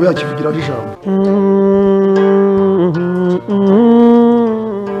uyu mugabo yakivugira ari ijambo.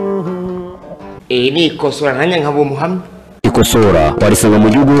 Ni Ikosora nanjye nkaba umuhamya. Ikosora warisanga mu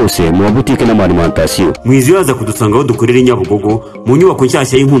gihugu hose mu mabutike n'amarimantasiyo. Mwizi yaza kudusanga aho dukorera i Nyabugogo mu nyubako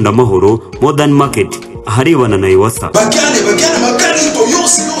nshyashya y'Inkundamahoro Modern Market aharebana na Iwasa. Bagane makarito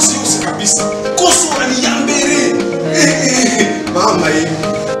yose kabisa. Ikosora ni ya mbere. Mama ye.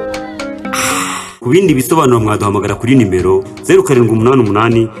 Ku bindi bisobanuro mwaduhamagara kuri nimero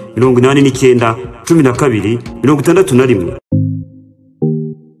 0788 89 12 61.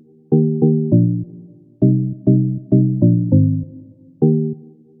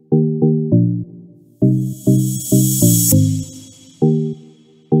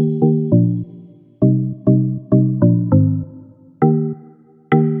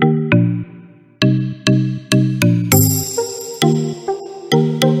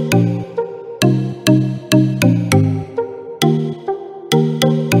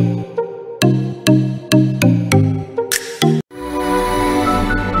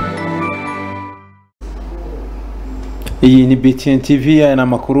 Iyi ni BTN TV aya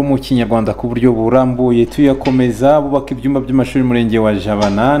namakuru mu Kinyarwanda ku buryo burambuye tuyakomeza bubaka ibyumba by'amashuri murenge wa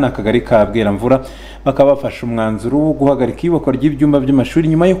Jabana n'akagari ka Bweramvura bakabafasha umwanzuro wo guhagarika ibakwa ry'ibyumba by'amashuri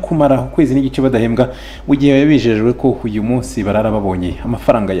nyuma yo kumara ukwezi n'igice badahembwa mu gihe yabijejwe ko uyu munsi barara babonye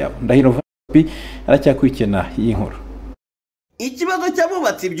amafaranga yabo. Ndahiro Vapi aracyakwikena iyi nkuru. Ikibazo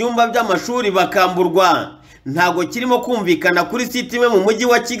cy'abubatsi ibyumba by'amashuri bakamburwa ntago kirimo kumvikana kuri site imwe mu mujyi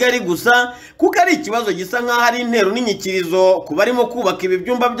wa Kigali gusa kuko ari ikibazo gisa nkaho ari intero n'inyikirizo ku barimo kubaka ibi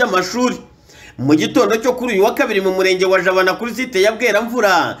byumba by'amashuri. Mu gitondo cyo kuri uyu wa kabiri mu murenge wa Jabana kuri site ya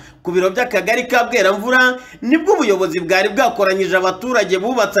Bweramvura ku biro by'akagari ka Bweramvura nibwo ubuyobozi bwari bwakoranyije abaturage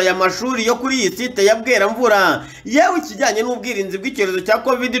bubatse aya mashuri yo kuri iyi site ya Bweramvura yewe ikijyanye n'ubwirinzi bw'icyorezo cya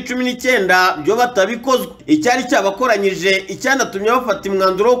COVID-19 byo batabikozwe. Icyari cyabakoranyije icyanatumye bafata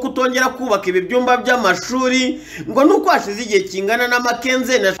umwanzuro wo kutongera kubaka ibi byumba by'amashuri ngo nuko hashize igihe kingana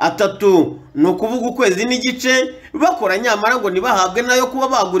n'amakenze na 3 ni ukuvuga ukwezi n'igice bakora nyamara ngo nibahabwe nayo kuba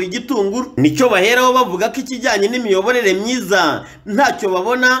bagura igitunguru. Nicyo baheraho bavuga ko ikijyanye n'imiyoborere myiza ntacyo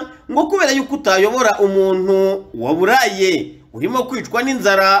babona ngo kubera yuko utayobora umuntu waburaye urimo kwicwa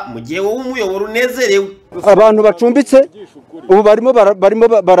n'inzara mu gihe wowe umuyoboro unezerewe. Abantu bacumbitse ubu barimo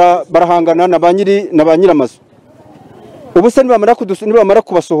barahangana na ba nyiramazu. Ubu se nibamara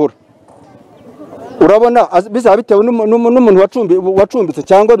kubasohora urabona bizaba bitewe n'umuntu wacumbitse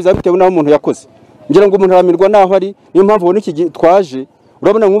cyangwa bizaba bitewe n'aho umuntu yakoze. Ngira ngo umuntu aramirwa naho ari, niyo mpamvu ubona iki twaje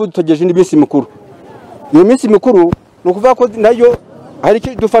urabona nk'ubu dutegeje n'ibisi mikuru. Iyo minsi mikuru no kuvuga ko nayo hari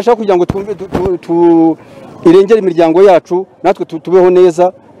icyo dufasha kugira ngo irengere imiryango yacu natwe tubeho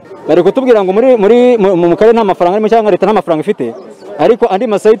neza. Bari kutubwira ngo mu karere nta mafaranga arimo cyangwa leta nta mafaranga ifite, ariko andi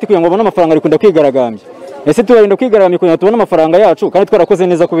masayiti kugira ngo babone amafaranga ari kunda kwigaragambya. Ese tubarinda kwigaragambya kugira ngo tubone amafaranga yacu kandi twarakoze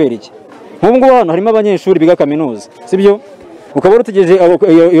neza kubera iki? Nk'ubu ngubu hano harimo abanyeshuri biga kaminuza sibyo, ukaba urutegeje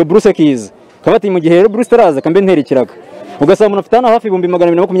iyo buruse kiza kabati mu gihe rero buruse taraza kambe nterekeraga ugasaba umuntu afite hano hafi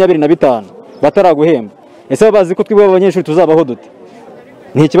 225 bataraguhemba. Ese bazi ko twibwe abanyeshuri tuzabaho dute?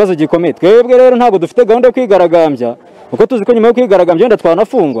 Ni ikibazo gikomeye. Twebwe rero ntago dufite gahunda yo kwigaragambya uko tuzi ko nyuma yo kwigaragambya wenda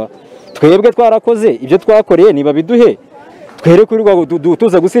twanafungwa. Twebwe twarakoze ibyo twakoreye niba biduhe twere kurirwa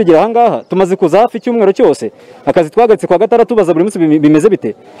tuza gusigira aha ngaha. Tumaze kuza hafi cyumwero cyose akazi twagatse kwa gatara tubaza buri munsi bimeze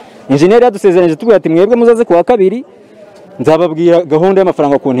bite. Engineer yadusezeranyije tubwira ati mwebwe muzaze kuwa kabiri nzababwira gahunda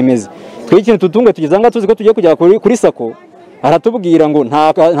y'amafaranga ukuntu imeze. Tw'ikintu tutunga tugeze anga tuzi ko tugiye kujya kuri sako aratubwira ngo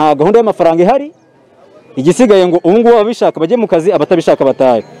nta gahunda y'amafaranga ihari, igisigaye ngo ubu ngubu ababishaka bajye mu kazi abatabishaka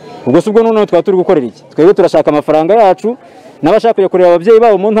bataye. Ubwo subwo none twa turi gukorera iki? Twebwe turashaka amafaranga yacu n'abashaka kuyakorera ababyeyi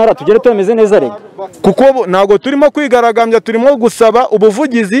babo mu ntara tugere tumeze neza rega. Kuko ntago turimo kwigaragambya, turimo gusaba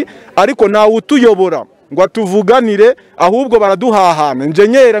ubuvugizi ariko nawe utuyobora ngo atuvuganire ahubwo baraduhahana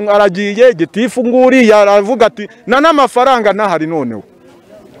enjenyeri aragiye gitifu nguri aravuga ati n'amafaranga ntahari noneho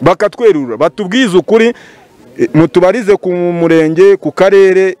bakatwerura batubwiza ukuri mutubarize ku murenge ku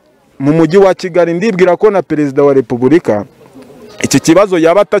karere mu mujyi wa Kigali ndibwira ko na perezida wa repubulika iki kibazo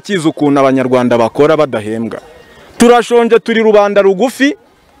yaba atakizi ukuntu abanyarwanda bakora badahembwa turashonje turi rubanda rugufi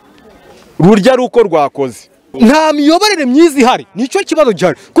rurya ruko rwakoze nta miyoborere myiza ihari nicyo kibazo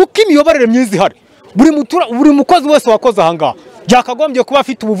gihari kuko imiyoborere myiza ihari buri mukozi wese wakoze ahangaha byakagombye kuba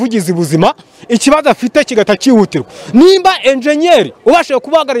afite ubuvugizi buzima ikibazo afite kigata cyihutirwa nimba enjenyeri ubashije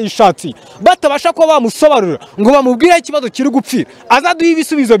kubahagarira ishatsi batabasha kuba bamusobanurira ngo bamubwire ikibazo kiri gupfira azaduha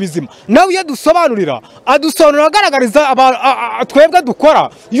ibisubizo bizima nawe iyo dusobanurira adusobanurira agaragariza twebwe dukora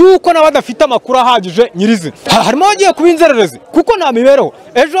yuko nawe adafite amakuru ahagije nyirizina harimo abagiye kuba inzererezi kuko nta mibereho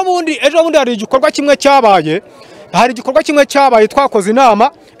ejo bundi hari igikorwa kimwe cyabaye twakoze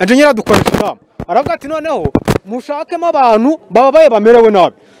inama enjenyeri adukoresha inama aravuga ati noneho mushakemo abantu babaye bamerewe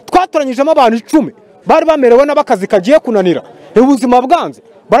nabi twatoranyijemo abantu 10 bari bamerewe n'abakazi kagiye kunanira ubuzima bwanze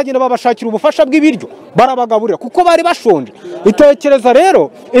baragenda babashakira ubufasha bw'ibiryo barabagaburira kuko bari bashonje itekereza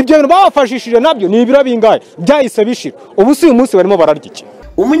rero ibyo bintu babafashishije nabyo ni ibiro bingahe byahise bishira ubu si uyu munsi barimo bararya iki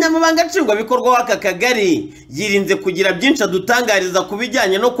umunyamabanga nshingwabikorwa w'aka kagari yirinze kugira byinshi adutangariza ku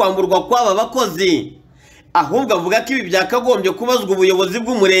bijyanye no kwamburwa kw'aba bakozi ahubwo avuga ko ibi byakagombye kubazwa ubuyobozi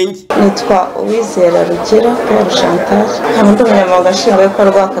bw'umurenge. Nitwa Uwizera Rugira Paul Chantal kandi umunyamabanga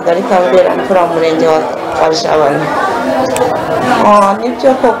nshingwabikorwa w'akagari ka Burenganurw mu murenge wa Jabana.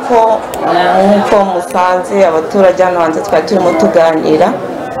 Nibyo koko nk'uko musanze abaturage hano hanze twari turimo tuganira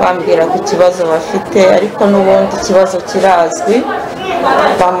bambwira ku kibazo bafite ariko n'ubundi ikibazo kirazwi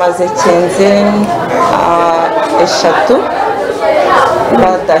bamaze kinze 3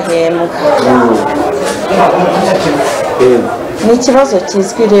 badahembwa. Ni ikibazo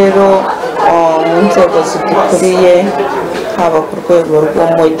kizwi rero mu nzego zidukuriye haba ku rwego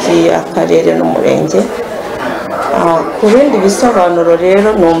rw'umujyi akarere n'umurenge. Ku bindi bisobanuro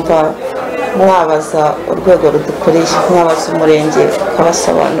rero numva mwabaza urwego rudukuriye mwabaza umurenge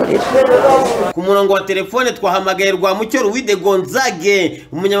kabasobanurira. Ku murongo wa telefone twahamagaye Rwamucyo Ruwide Gonzage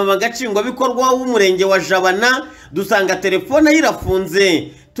umunyamabanga nshingwabikorwa w'umurenge wa Jabana dusanga telefone irafunze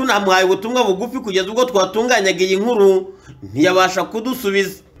tunamuhaye ubutumwa bugufi kugeza ubwo twatunganyaga iyi nkuru ntiyabasha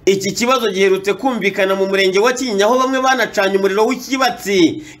kudusubiza. Iki kibazo giherutse kumvikana mu murenge wa Kinyinya aho bamwe banacanye umuriro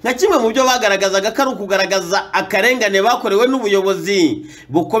w'ikibatsi nka kimwe mu byo bagaragazaga ko ari ukugaragaza akarengane bakorewe n'ubuyobozi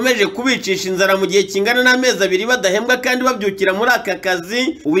bukomeje kubicisha inzara mu gihe kingana n'amezi 2 badahembwa kandi babyukira muri aka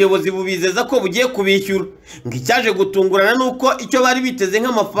kazi ubuyobozi bubizeza ko bugiye kubishyura. Ngo icyaje gutungurana nuko icyo bari biteze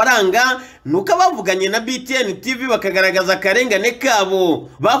nk'amafaranga nuko abavuganye na BTN TV bakagaragaza akarengane kabo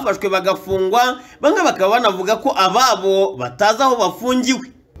bafashwe bagafungwa bamwe bakaba banavuga ko ababo batazi aho bafungiwe.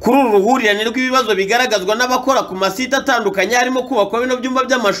 Kuri uru ruhurirane rw'ibibazo bigaragazwa n'abakora ku masite atandukanye harimo kubakwa bino byumba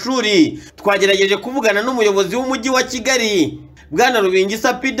by'amashuri twagerageje kuvugana n'umuyobozi w'umujyi wa Kigali Bwana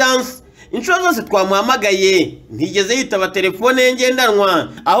Rubingisa Pidance. Inshuro zose twamuhamagaye ntigeze yitaba telefone ye ngendanwa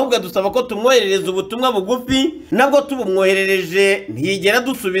ahubwo dusaba ko tumwoherereza ubutumwa bugufi nabwo tubumwoherereje ntiyigera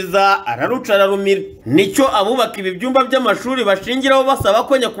dusubiza ararucara rumira. Nicyo abubaka ibi byumba by'amashuri bashingiraho basaba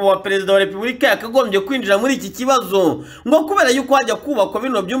ko nyakubahwa perezida wa repubulika yakagombye kwinjira muri iki kibazo ngo kubera yuko hajya kubakwa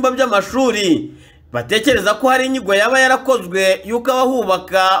bino byumba by'amashuri batekereza ko hari inyigo yaba yarakozwe yuko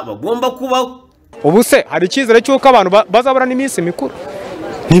abahubaka bagomba kubaho. Ubu se hari icyizere cy'uko abantu bazabura n'iminsi mikuru?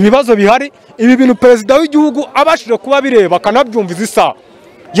 Ni ibibazo bihari ibi bintu perezida w'igihugu abashije kuba bireba akanabyumviza isaha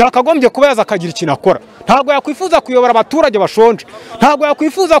yakagombye kuba yaza akagira ikintu akora. Ntabwo yakwifuza kuyobora abaturage bashonje, ntabwo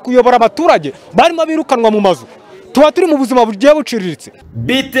yakwifuza kuyobora abaturage barimo birukanwa mu mazu. Tuba turi mu buzima bugiye buciriritse.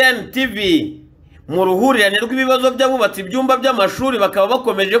 BTN TV mu ruhurirane rw'ibibazo by'abubatsi ibyumba by'amashuri bakaba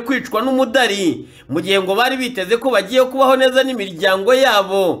bakomeje kwicwa n'umudari mu gihe ngo bari biteze ko bagiye kubaho neza n'imiryango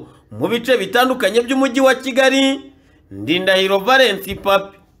yabo mu bice bitandukanye by'umujyi wa Kigali. Ndindahiro Valence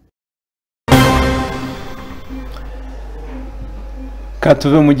Papi.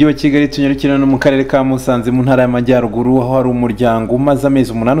 Katuve mu mujyi wa Kigali tunyarukira no mu karere ka Musanze mu ntara y'Amajyaruguru aho hari umuryango umaze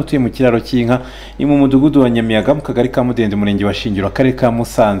amezi 8 utuye mu kiraro cy'inka ni mu mudugudu wa Nyamiyaga mu kagari ka Mudende umurenge wa Shingiro akarere ka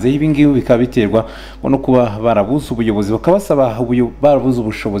Musanze. Ibi ngibi bikaba biterwa no kuba barabuze ubuyobozi bakabasaba barabuze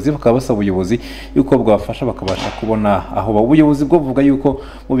ubushobozi bakabasaba ubuyobozi yuko bwabafasha bakabasha kubona aho ubuyobozi bwo buvuga yuko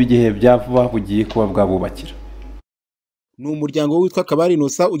mu bigihe byavuba bugiye kuba bwabubakira. Ni umuryango witwa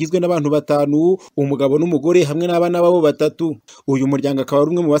Kabarinosa ugizwe n'abantu 5 umugabo n'umugore hamwe n'abana babo 3. Uyu muryango akaba ari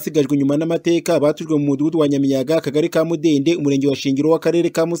umwe mu basigajwe nyuma n'amateka batujwe mu mudugudu wa Nyamiyaga akagari ka Mudende umurenge wa Shingiro w'akarere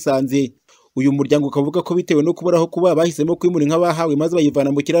ka Musanze. Uyu muryango ukavuga ko bitewe no kuburaho kuba bahisemo kwimura inka bahawe maze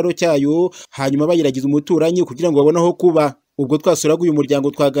bayivana mu kiraro cyayo hanyuma bayiragiza umuturanyi kugira ngo babone aho kuba. ubwo twasuraga uyu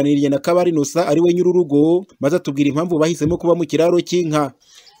muryango twaganiriye na Kabarinosa ari we nyururugo maze atubwira impamvu bahisemo kuba mu kiraro cy'inka.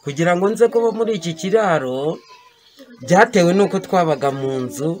 Kugira ngo nze kuba muri iki kiraro byatewe nuko twabaga mu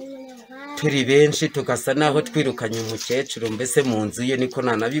nzu turi benshi tugasa naho twirukanye umukecuru mbese mu nzu ye niko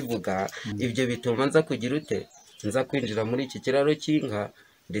nanabivuga. Ibyo bituma nza kugira ute nza kwinjira muri iki kiraro cy'inka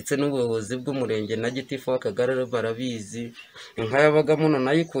ndetse n'ubuyobozi bw'umurenge na gitifu w'akagari barabizi. Inka yabagamo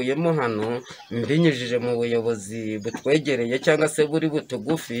nayikuyemo hano mbinyujije mu buyobozi butwegereye cyangwa se buri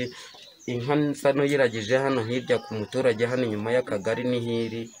butugufi. Inka nsa n'uyiragije hano hirya ku muturage hano inyuma y'akagari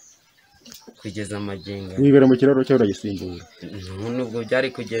n'ihiri kugeza amagenga. Wibera mu kiraro cyawe uragisimbura? Nubwo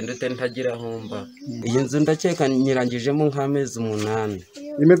byari kugenda ute ntagira homba. Iyi nzu ndakeka nyirangijemo nk'amezi 8.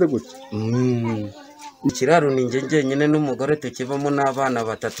 Imeze gute? Ikiraro ni njye njyenyine n'umugore tukivamo n'abana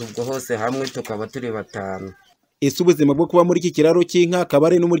 3 ubwo hose hamwe tukaba turi 5. Ese ubuzima bwo kuba muri iki kiraro cy'inka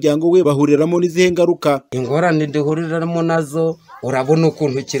Kabare n'umuryango we bahuriramo n'izihe ngaruka? Ingorane duhuriramo nazo urabona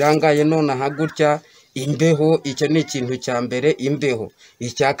ukuntu kirangaye none aha gutya. Imbeho, icyo ni ikintu cya mbere, imbeho.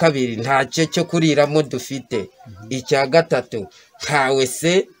 Icya kabiri nta cyo kuriramo dufite. Icya gatatu ntawe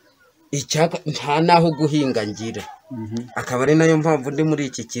se nta naho guhinga ngira. Akaba ari nayo mpamvu ndi muri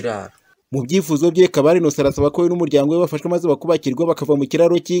iki kiraro. Mu byifuzo bye Kabarinosa arasaba ko n'umuryango we bafashwe maze bakubakirwa bakava mu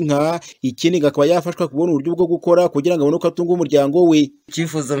kiraro cy'inka. Ikindi akaba yafashwa kubona uburyo bwo gukora kugira ngo abone uko atunga umuryango we.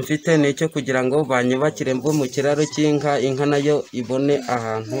 Icyifuzo mfite ni icyo kugira ngo banyubakire mbo mu kiraro cy'inka, inka nayo ibone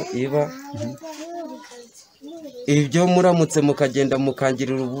ahantu iba. Ibyo muramutse mukagenda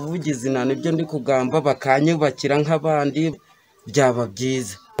mukangirira ubuvugizi nibyo ndi kugamba bakanyubakira nk'abandi byaba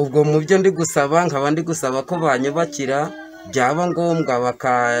byiza. Ubwo mu byo ndi gusaba nkaba ndi gusaba ko banyubakira byaba ngombwa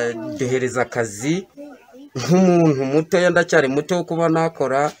bakaduhereza akazi nk'umuntu muto ndacyari muto wo kuba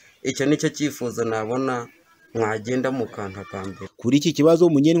nakora. Icyo nicyo cyifuzo nabona mwagenda mukantagambira. Kuri iki kibazo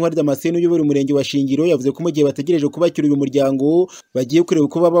Munyentwari Damascene uyobora umurenge wa Shingiro yavuze ko mu gihe bategereje kubakira uyu muryango bagiye kureba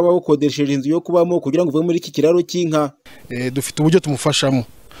uko baba bakodesheje inzu yo kubamo kugira ngo uve muri iki kiraro cy'inka. Dufite uburyo tumufashamo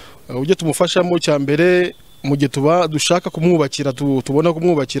cya mbere mu gihe dushaka kumwubakira tubona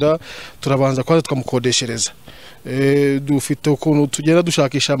kumwubakira turabanza kwanza tukamukodeshereza. Dufite ukuntu tugenda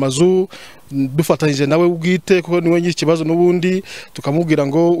dushakisha amazu dufatanyije nawe ubwite kuko niwe nyiri kibazo n'ubundi tukamubwira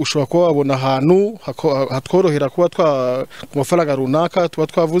ngo ushobora kuba wabona ahantu hatworohera kuba ku mafaranga runaka tuba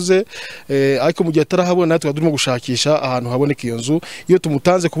twavuze, ariko mu gihe atarahabona tuba turimo gushakisha ahantu haboneka iyo nzu. Iyo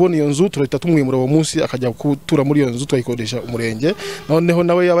tumutanze kubona iyo nzu turahita tumwimura uwo munsi akajya gutura muri iyo nzu tukayikodesha umurenge. Noneho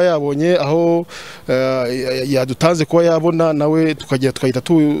nawe yaba yabonye aho yadutanze kuba yabona nawe tukahita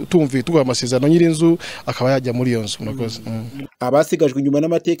tuguha amasezerano nyiri inzu akaba yajya muri iyo nzu. Abasigajwe inyuma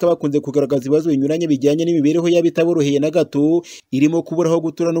n'amateka bakunze kugaragaza ibibazo binyuranye bijyanye n'imibereho yabo itaboroheye na gato, irimo kubura aho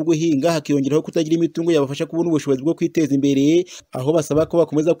gutura no guhinga, hakiyongeraho kutagira imitungo yabafasha kubona ubushobozi bwo kwiteza imbere, aho basaba ko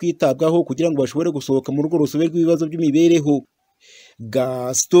bakomeza kwitabwaho kugira ngo bashobore gusohoka mu rugo rusobe rw'ibibazo by'imibereho.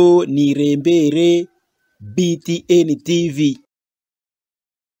 Gaston Nirembere, BTN TV.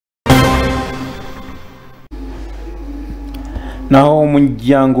 Naho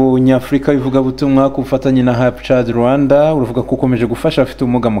umuryango nyafurika w'ivugabutumwa ku bufatanye na Happy Child Rwanda uravuga ko ukomeje gufasha abafite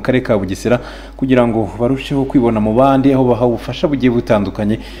ubumuga mu karere ka Bugesera kugira ngo barusheho kwibona mu bandi, aho bahawe ubufasha bugiye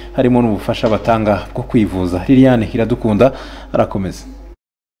butandukanye harimo n'ubufasha batanga bwo kwivuza. Liliane Iradukunda arakomeza.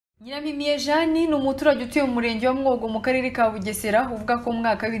 Nyirampimiye Jeanne ni umuturage utuye mu murenge wa Mwogo mu karere ka Bugesera uvuga ko mu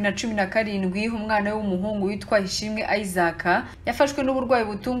mwaka wa 2017 umwana w'umuhungu witwa Ishimwe Isaac yafashwe n'uburwayi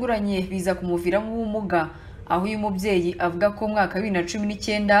butunguranye biza kumuviramo ubumuga. Aho uyu mubyeyi avuga ko mu mwaka wa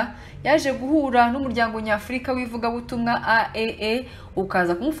 2019 yaje guhura n'umuryango nyafurika w'ivugabutumwa AAA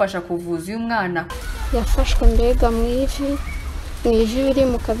ukaza kumufasha kuvuza uyu mwana. Yafashwe mbega mu ivi biri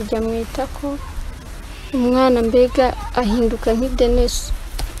mu kabijya mu itako, umwana mbega ahinduka nk'idenesi,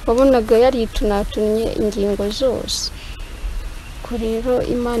 wabonaga yaritunatunye ingingo zose. Ko rero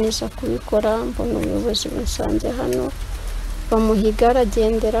Imana iza kubikora, mbona ubuyobozi busanze hano bamuhiga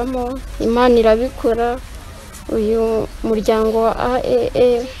aragenderamo, Imana irabikora. Uyu muryango wa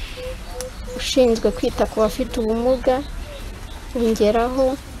AAA ushinzwe kwita ku bafite ubumuga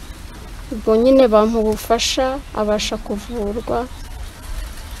bongeraho ubwo nyine bamubufasha abasha kuvurwa,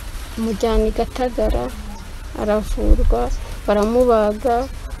 umujyana i Gatagara aravurwa, baramubaga,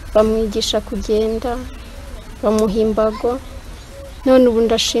 bamwigisha kugenda, bamuha imbago. None ubu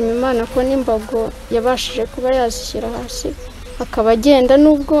ndashima Imana ko n'imbago yabashije kuba yazishyira hasi akaba agenda,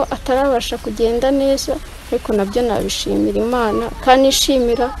 nubwo atarabasha kugenda neza ariko nabyo nabishimira Imana kandi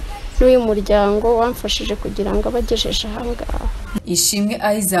nishimira n'uyu muryango wamfashije kugira ngo abagejeje ahangaha. Ishimwe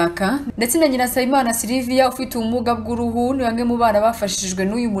Isaac ndetse na Nyirasabimana Sylvia ufite ubumuga bw'uruhu ni bamwe mu bana bafashijwe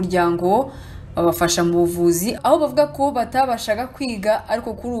n'uyu muryango babafasha mu buvuzi aho bavuga ko batabashaga kwiga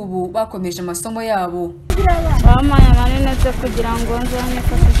ariko kuri ubu bakomeje amasomo yabo. Bampaye amarinete kugira ngo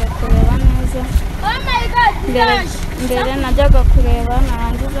nzanifashishe kureba neza. Mbere najyaga kureba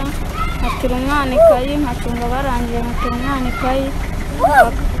narangiza nkatira umwana ikayi nkatunga barangiye nkatira umwana ikayi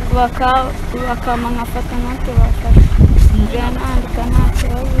bakama nkafata note bafashe. Mbere nandika nta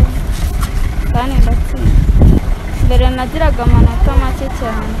kibazo kandi ndatsinda. Mbere nagiraga amanota make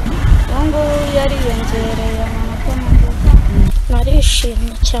cyane ubu ngubu yariyongereye amanota make.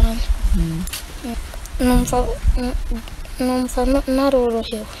 Narishimye cyane numva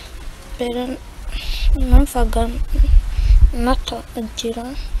narorohewe. Mbere numvaga natagira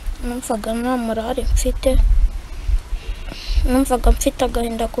numvaga nta morale mfite, numvaga mfite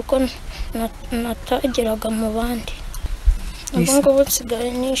agahinda kuko natagiraga mu bandi. Ubu ngubu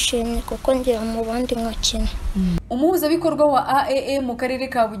nsigaye nishimye kuko ngira mu bandi nkakina. Umuhuzabikorwa wa AAA mu karere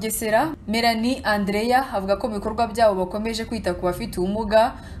ka Bugesera Melanie Andrea avuga ko ibikorwa byabo bakomeje kwita ku bafite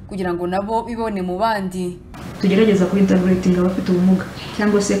ubumuga kugira ngo nabo bibone mu bandi. Tugerageza kuintegrating abafite ubumuga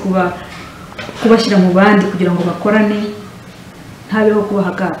cyangwa se kubashyira mu bandi kugira ngo bakorane ntabeho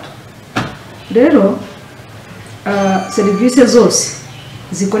kubaha gato. Rero serivisi zose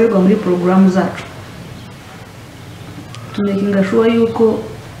zikorerwa muri porogaramu zacu tumekinga sure yuko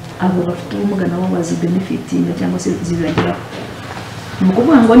abo bafite ubumuga nabo bazibenefitinga cyangwa se zibageraho. Ni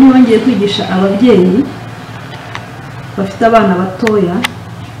ukuvuga ngo niba ngiye kwigisha ababyeyi bafite abana batoya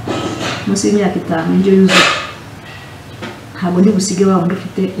munsi y'imyaka 5 indyo yuzuye, ntabwo ndi busige wa wundi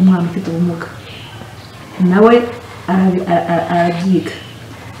ufite umwana ufite ubumuga, nawe arabyiga.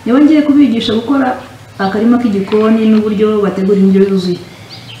 Niba ngiye kubigisha gukora akarima k'igikoni n'uburyo bategura indyo yuzuye,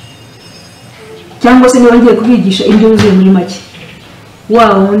 cyangwa se niba ngiye kubigisha indyo yuzuye muri make,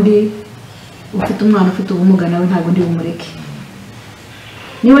 wa wundi ufite umwana ufite ubumuga nawe ntabwo ndi bumureke.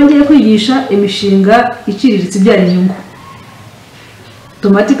 Niba ngiye kwigisha imishinga iciriritse ibyara inyungu,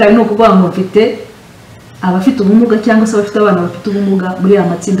 automatically no kuvuga ngo mfite abafite ubumuga cyangwa se abafite abana bafite ubumuga muri ya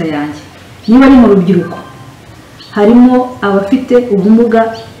matsinda yanjye. Niba ari mu rubyiruko harimo abafite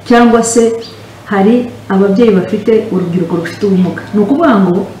ubumuga cyangwa se hari ababyeyi bafite urubyiruko rufite ubumuga. Ni ukuvuga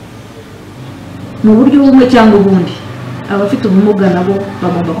ngo mu buryo bumwe cyangwa ubundi abafite ubumuga nabo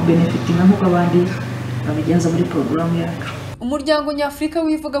bagomba kubenefitinga nk'uko abandi babigenza muri porogaramu yacu. Umuryango Nyafurika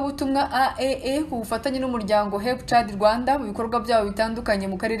w'ivugabutumwa AAA ku bufatanye n'umuryango Help Child Rwanda mu bikorwa byabo bitandukanye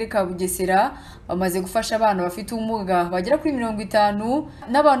mu karere ka Bugesera bamaze gufasha abana bafite ubumuga bagera kuri 50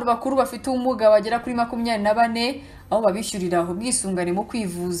 n'abantu bakuru bafite ubumuga bagera kuri 24 aho babishyurira ubwisungane mu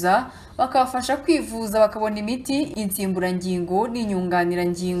kwivuza bakabafasha kwivuza bakabona imiti, insimburangingo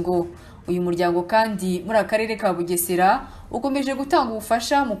n'inyunganirangingo. Uyu muryango kandi muri akarere ka Bugesera ukomeje gutanga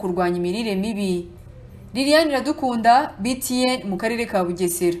ubufasha mu kurwanya imirire mibi. Liliane Iradukunda, BTN mu karere ka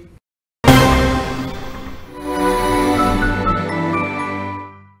Bugesera.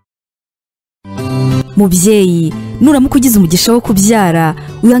 Mubyeyi, nuramuka ugize umugisha wo kubyara,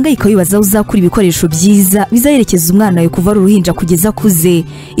 wihangayika wibaza uzakura ibikoresho byiza bizaherekeza umwana wawe kuva ari uruhinja kugeza akuze.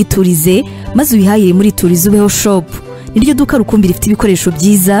 Iturize maze uyihahire muri Iturize Ubeho Shop. Niryo duka rukumbi rifite ibikoresho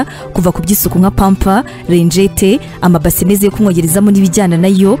byiza kuva ku by'isuku nka pampa, renjete, amabase meza yo kumwogerezamo n'ibijyana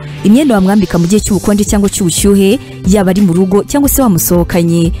nayo, imyenda wamwambika mu gihe cy'ubukonje cyangwa cy'ubushyuhe, yaba ari mu rugo cyangwa se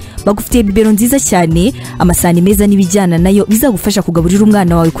wamusohokanye. Bagufitiye bibero nziza cyane, amasahani meza n'ibijyana nayo bizagufasha kugaburira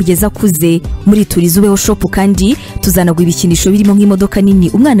umwana wawe kugeza akuze. Muri Iturize Ubeho Shop kandi tuzanagwa ibikinisho birimo nk'imodoka nini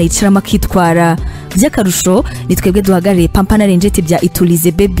umwana yicaramo akitwara. By'akarusho ni twebwe duhagarariye pampa na renjete bya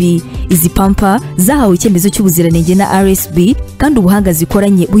Iturize Baby. Izi pampa zahawe icyemezo cy'ubuziranenge na RSB kandi ubuhanga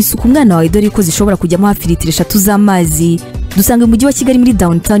zikoranye buhisuka umwana wawe dore ko zishobora kujyamo hafi litiro 3 z'amazi. Dusanga mu mujyi wa Kigali muri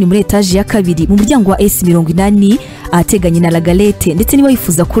downtown muri etage ya 2 mu muryango wa S80 ahateganye na La Galette, ndetse niba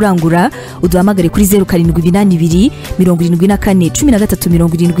wifuza kurangura uduhamagare kuri 0782 74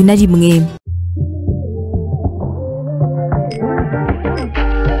 1371.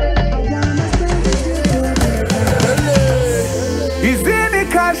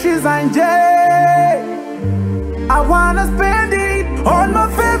 I wanna spend it on my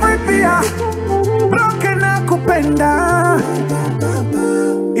favorite beer. Broken nakupenda.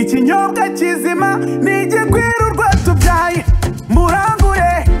 Ikinyobwa kizima nije kwirurwa tubyaye.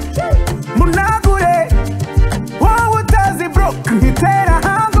 Murangure, munagure. Wowe utazi broke nkitera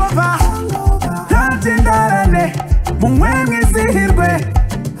hangover. Ntatindarane, munywe mwizihirwe.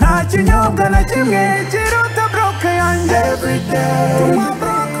 Nta kinyobwa na kimwe kiruta broke yanjye. Every day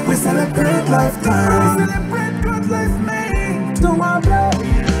we celebrate lifetime.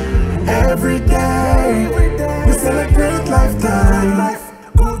 Every day we celebrate lifetime.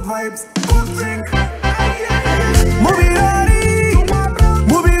 Good vibes, good drink. Mubirori,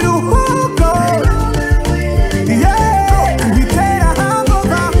 mubiruhuko.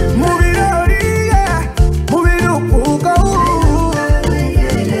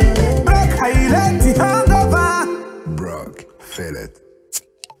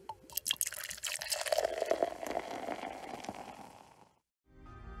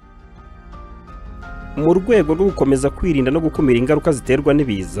 mu rwego rwo gukomeza kwirinda no gukumira ingaruka ziterwa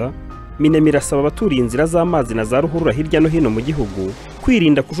n'ibiza, Minemi irasaba abaturiye inzira z'amazi na za ruhurura hirya no hino mu gihugu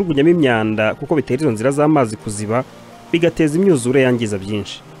kwirinda kujugunyamo imyanda kuko bitera izo nzira z'amazi kuziba bigateza imyuzure yangiza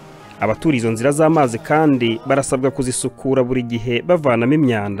byinshi. Abaturiye izo nzira z'amazi kandi barasabwa kuzisukura buri gihe bavanamo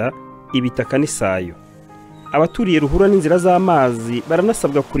imyanda, ibitaka n'isayo. Abaturiye ruhurura n'inzira z'amazi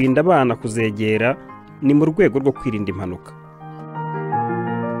baranasabwa kurinda abana kuzegera, ni mu rwego rwo kwirinda impanuka.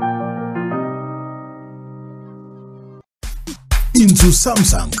 Inzu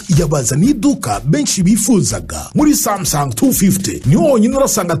Samsung yabazaniye iduka benshi bifuzaga. Muri Samsung 250 niho honyine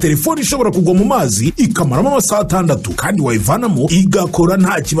urasanga telefone ishobora kugwa mu mazi ikamaramo amasaha 6 kandi wayivanamo igakora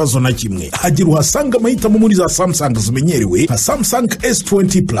nta kibazo na kimwe. Hagira uhasanga amahitamo muri za Samsung zimenyerewe nka Samsung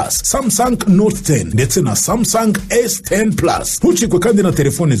S20 Plus, Samsung Note 10 ndetse na Samsung S10 Plus. Ntucikwe kandi na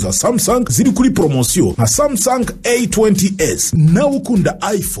telefone za Samsung ziri kuri promosiyo nka Samsung A20s. Nawe ukunda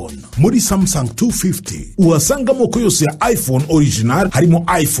iPhone, muri Samsung 250 uhasanga amoko yose ya iPhone original harimo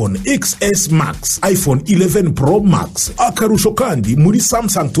iPhone XS Max, iPhone 11 Pro Max. Akarusho kandi muri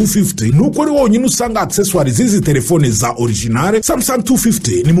Samsung 250 nuko ari wonyine usanga accessoires zizi telefone za original. Samsung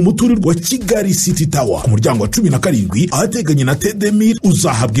 250 ni mu muturirwa wa Kigali City Tower ku muryango wa 17 ahateganye na Tedemir.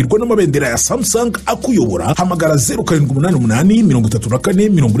 Uzahabwirwa n'amabendera ya Samsung akuyobora. Hamagara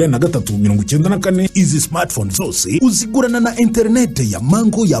 0788 Izi smartphone zose uzigurana na internet ya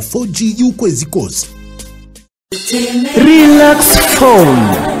Mango ya 4G y'ukwezi kose. Relax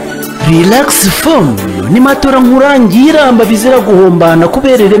Phone ni matora nkurangira amba bizira guhombana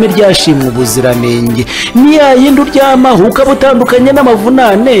kubera ireme ryashimwe ubuziranenge. Ni ya yindi uryamaho ukaba utandukanye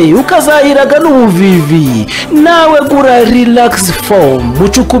n'amavunane ukazahiraga n'ubuvivi. Nawe gura Relax Phone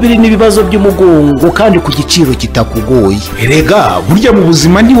mucukubiri n'ibibazo by'umugongo kandi ku giciro kitakugoye. Erega burya mu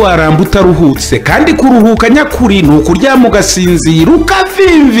buzima ntiwaramba utaruhutse, kandi kuruhuka nyakuri ni ukuryama ugasinzira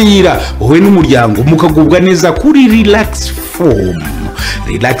ukavimvira wowe n'umuryango mukagubwa neza kuri Relax Phone.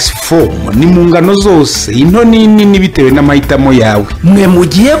 Relax Phone ni mu ngano zose, into nini bitewe n'amahitamo yawe. Mwe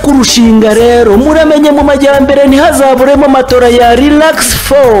mugiye kurushinga rero muramenye mu majyambere ntihazaburemo matora ya Relax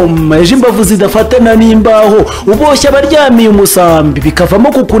Phone. Ejo imbavu zidafatana n'imbaho uboshya abaryamiye umusambi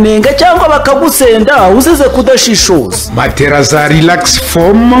bikavamo kukunenga cyangwa bakagusenda uzize kudashishoza. Matera za Relax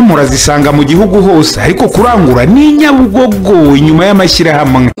Phone murazisanga mu gihugu hose, ariko kurangura ni Nyabugogo inyuma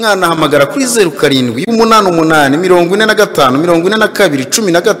y'amashyirahamwe. Mwana hamagara kuri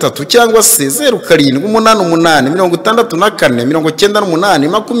 0788454213 cyangwa se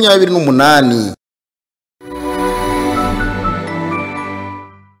 0788649828.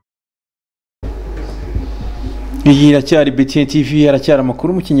 Iyi iracyari BTN TV, aracyari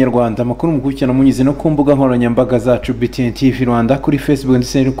amakuru mu Kinyarwanda, amakuru mukurikirana munyuze no ku mbuga nkoranyambaga zacu BTN TV Rwanda kuri Facebook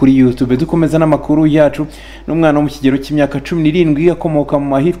ndetse no kuri YouTube. Dukomeza n'amakuru yacu. N'umwana wo mu kigero cy'imyaka 17 akomoka mu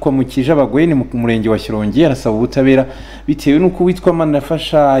mahitwa mu Kijabagwe mu murenge wa Shyorongi arasaba ubutabera bitewe n'uko witwa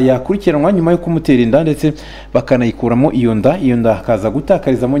Manafasha yakurikiranwa nyuma yo kumutera inda ndetse bakanayikuramo iyo nda akaza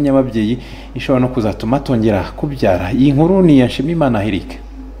gutakarizamo nyababyeyi ishobora no kuzatuma atongera kubyara. Iyi nkuru ni Yashimimana Eric.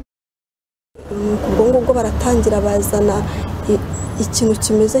 Ubwo baratangira bazana ikintu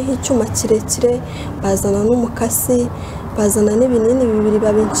kimeze nk'icyuma kirekire, bazana n'umukasi, bazana n'ibinini bibiri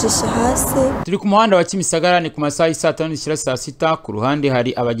babincisha hasi. Turi ku muhanda wa Kimisagara ni ku masaha ya 5 saa 6. Ku ruhande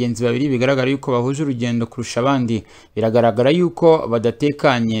hari abagenzi babiri bigaragara yuko bahuje urugendo kurusha abandi. Biragaragara yuko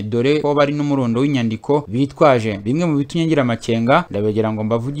badatekanye dore ko bari n'umurundo w'inyandiko bitwaje. Bimwe mu bitunyangira amakenga ndabegera ngo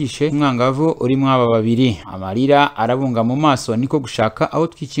mbavugishe umwangavu urimo aba babiri. Amarira arabunga mu maso niko gushaka aho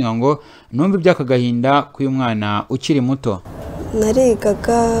twikinga ngo numbe byakagahinda k'uyu mwana ukiri muto.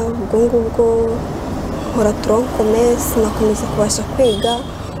 Narigaga ubwo nkora tronkomesi nakomeza kubasha kwiga,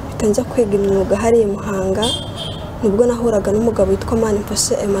 bitangira kwiga imyuga hari Muhanga. Nubwo nahuraga n'umugabo witwa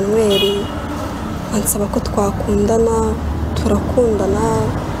Manafasha Emmanuel ansaba ko twakundana, turakundana,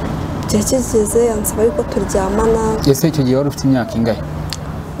 gihe kigeze ansaba yuko turyamana. Ese icyo gihe wari ufite imyaka ingahe?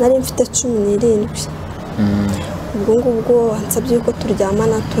 Nari mfite 17. Ubwo ansabye yuko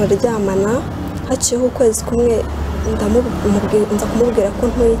turyamana, turaryamana. Haciyeho ukwezi kumwe nza kumubwira ko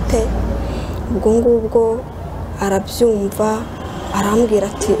ntwite. Ubwo arabyumva arambwira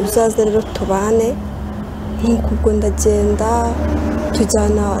ati uzaze rero tubane. Nuko ubwo ndagenda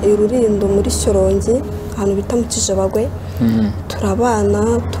tujyana irurindo muri Shyorongi ahantu bita mu Kijabagwe.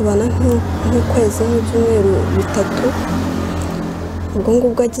 Turabana tubana nk'ukwezi n'ibyumweru 3.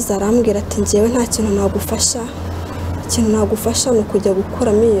 Ubwo agize arambwira ati ngewe nta kintu nagufasha, ikintu nagufasha ni ukujya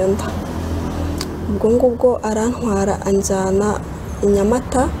gukuramo iyo nda. Ubwo arantwara anjyana i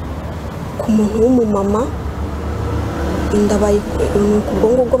Nyamata ku muntu w'umumama. Inda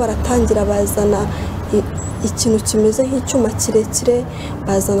ubwo baratangira bazana ikintu kimeze nk'icyuma kirekire,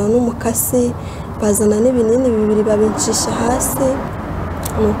 bazana n'umukasi, bazana n'ibinini bibiri babincisha hasi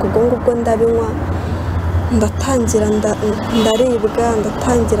nuko ubwo ngubwo ndabinywa ndatangira ndaribwa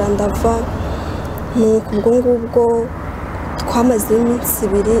ndatangira ndava nuko ubwo ngubwo twamaze iminsi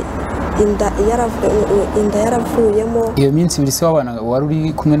ibiri inda yaravuyemo. Iyo minsi ibiri se wabana wari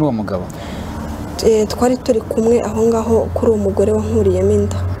uri kumwe n'uwo mugabo? Twari turi kumwe aho ngaho kuri umugore wankuriyemo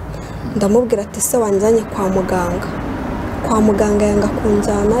inda. Ndamubwira ati se wanjyanye kwa muganga yanga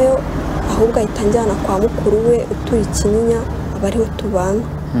kunjyanayo ahubwo ahita njyana kwa mukuru we utuye Ikinyinya aba ariho tubana.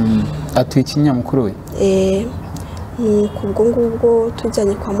 Atuye Ikinyinya mukuru we? Nuko ubwo ngubwo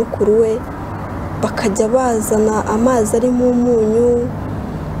tujyanye kwa mukuru we bakajya bazana amazi arimo umunyu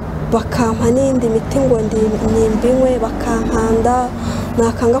bakampa n'indi miti ngo nimbinywe bakankanda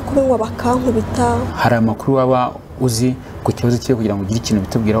nakanga kubinywa bakankubita. Hari amakuru waba uzi ku kibazo cye kugira ngo ugire ikintu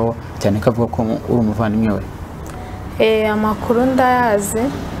bitubwiraho cyane ko avuga ko uri umuvandimwe we? Amakuru ndayazi.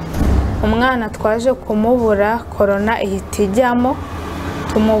 Umwana twaje kumubura korona ihita ijyamo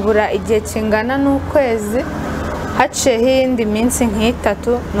tumubura igihe kingana n'ukwezi. Haciyeho iyindi minsi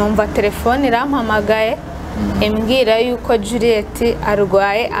nk'itatu numva telefone irampamagaye imbwira yuko Juliet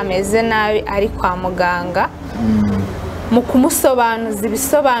arwaye ameze nabi ari kwa muganga. Mu kumusobanuza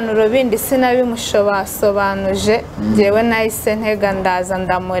ibisobanuro bindi sinabimushobasobanuje jewe nahise ntega ndaza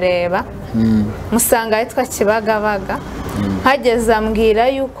ndamureba musanga yitwa Kibagabaga. Hageze ambwira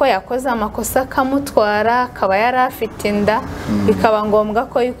yuko yakoze amakosa akamutwara akaba yari afite inda bikaba ngombwa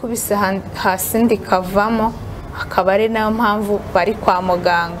ko yikubise hasi ndikavamo akaba ari nayo mpamvu bari kwa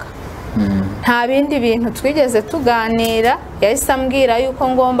muganga. Nta bindi bintu twigeze tuganira yahise ambwira yuko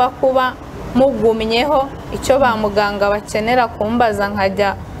ngomba kuba mugumyeho icyo ba muganga bakenera kumbaza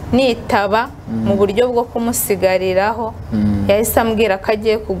nkajya nitaba mu buryo bwo kumusigariraho. Yahise ambwira ko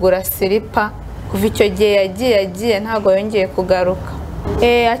agiye kugura silipa kuva icyo gihe yagiye ntabwo yongeye kugaruka.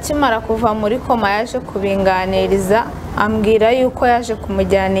 Akimara kuva muri koma yaje kubinganiriza ambwira yuko yaje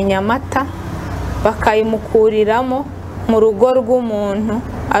kumujyana i Nyamata bakayimukuriramo mu rugo rw'umuntu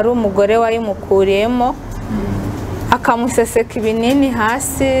ari umugore wayimukuriyemo akamuseseka ibinini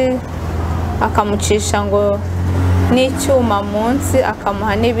hasi akamucisha ngo n'icyuma munsi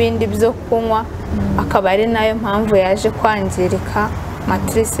akamuha n'ibindi byo kunywa akaba ari nayo mpamvu yaje kwangirika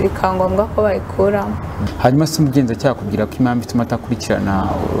matrice bikaba ngombwa ko bayikuramo. Hanyuma se umugenzacyaha akubwira ko impamvu ituma atakurikirana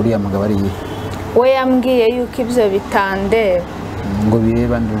uriya mugabo ari iyihe? We yambwiye yuko ibyo bitandeba. Ngo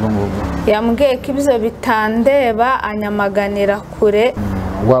bireba ndubwo ngubwo? Yambwiye ko ibyo bitandeba anyamaganira kure.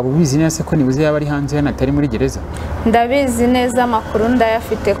 Waba ubizi neza ko nibuze yaba ari hanze hano atari muri gereza? Ndabizi neza amakuru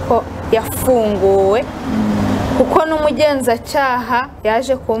ndayafite ko yafunguwe kuko n'umugenzacyaha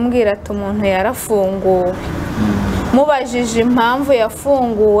yaje kumbwira ati umuntu yarafunguwe. Mubajije impamvu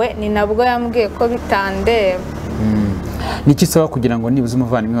yafunguwe ni nabwo yambwiye ko bitandeba. Niki saba kugira ngo nibuze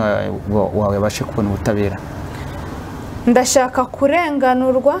umuvandimwe wawe abashe kubona ubutabera? Ndashaka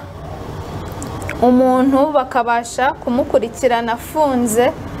kurenganurwa umuntu bakabasha kumukurikirana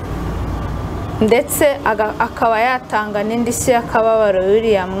afunze ndetse akaba yatanga n'indishyi y'akababaro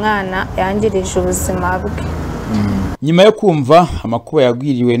y'uriya mwana yangirije ubuzima bwe. Nyuma yo kumva amakuba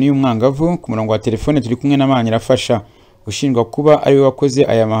yagwiriwe n'uyu mwangavu ku murongo wa telefone turi kumwe na Manirafasha ushinjwa kuba ari we wakoze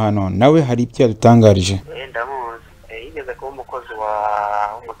aya mahano nawe hari ibyo yadutangarije. Ndamuzi yigeze kuba umukozi wa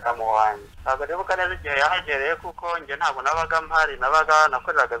umudamu wanjye ntabwo rero kaneze igihe yahagereye kuko njye ntabwo nabaga mpari nabaga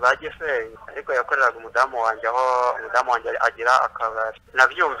nakoreraga za Gisenyi ariko yakoreraga umudamu wanjye aho umudamu wanjye agira akabari.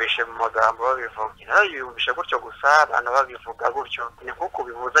 Nabyumvishe mu magambo babivuga narayumvishe gutyo gusa abantu babivuga gutyo ni nkuko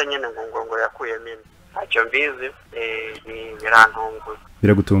bivuza nyine ngo yakuyemo inda. Ntacyo mbizi birantunguye.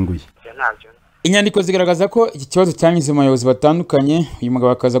 Biragutunguye? Ntabyo. Inyandiko zigaragaza ko iki kibazo cyanyuze mu bayobozi batandukanye uyu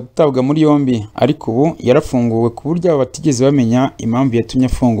mugabo akaza gutabwa muri yombi ariko ubu yarafunguwe ku buryo batigeze bamenya impamvu yatumye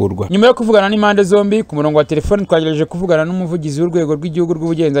afungurwa. Nyuma yo kuvugana n'impande zombi ku murongo wa telefone twagerageje kuvugana n'umuvugizi w'urwego rw'igihugu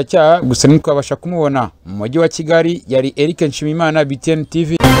rw'ubugenzacyaha gusa ntitwabasha kumubona. Mu mujyi wa Kigali yari Eric Nshimiyimana, BTN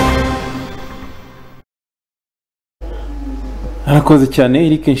TV. Arakoze cyane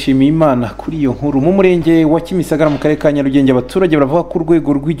Eric Nshimiyimana kuri iyo nkuru. Mu murenge wa Kimisagara mu karere ka Nyarugenge abaturage baravuga ko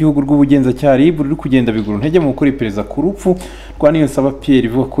urwego rw'igihugu rw'ubugenzacyaha ruri kugenda bigura intege mu gukora iperereza ku rupfu rwa Niyonsaba Pierre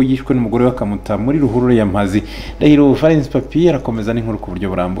ivuga ko yishwe n'umugore we akamuta muri ruhurura ya Mpazi. Ndahiro Valens Papier arakomeza n'inkuru ku buryo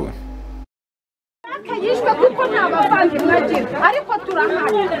burambuye. Yishwe kuko nta bavandimwe agira ariko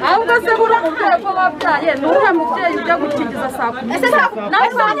turahari ahubwo se buramukaye ko babyaye n'uhe mubyeyi ujya gukingiza saa kumi.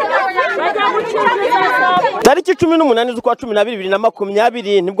 Tariki 18 z'ukwa 12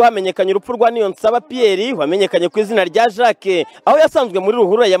 2020 nibwo hamenyekanye urupfu rwa Niyonsaba Pierre wamenyekanye ku izina rya Jacques aho yasanzwe muri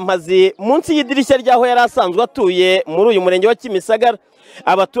ruhurura ya Mpazi munsi y'idirishya ryaho yari asanzwe atuye muri uyu murenge wa Kimisagara.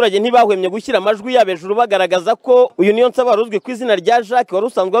 abaturage ntibahwemye gushyira amajwi yabo hejuru bagaragaza ko uyu niyo nsaba waruzwi ku izina rya Jacques wari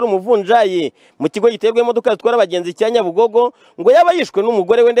usanzwe ari umuvunjayi mu kigo giterwa imodoka zitwara abagenzi cya Nyabugogo ngo yaba yishwe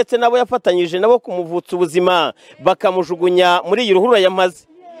n'umugore we ndetse nabo yafatanyije nabo kumuvutsa ubuzima bakamujugunya muri iyi ruhurura yamaze.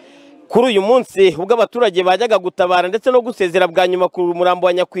 Kuri uyu munsi ubwo abaturage bajyaga gutabara ndetse no gusezera bwa nyuma ku murambo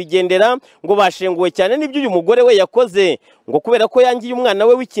wa nyakwigendera ngo bashenguwe cyane n'ibyo uyu mugore we yakoze ngo kubera ko yangiye umwana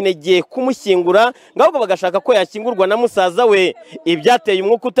we w'ikinege kumushyingura ngahubwo bagashaka ko yashyingurwa na musaza we, ibyateye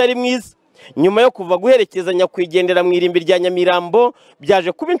umwuka utari mwiza. Nyuma yo kuva guherekeza nyakwigendera mu irimbi rya Nyamirambo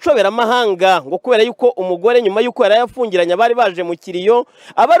byaje kuba inshoberamahanga ngo kubera yuko umugore nyuma yuko yari yafungiranye abari baje mu kiriyo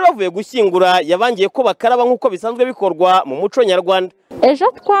abari bavuye gushyingura yabangiye ko bakaraba nk'uko bisanzwe bikorwa mu muco nyarwanda. Ejo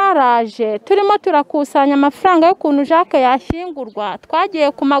twaraje turimo turakusanya amafaranga y'ukuntu Jacques yashyingurwa, twagiye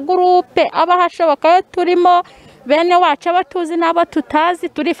ku magurupe abahashoboka turimo bene wacu abatuzi n'abo tutazi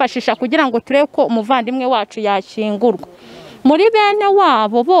turifashisha kugira ngo turebe ko umuvandimwe wacu yashyingurwa. Muri bene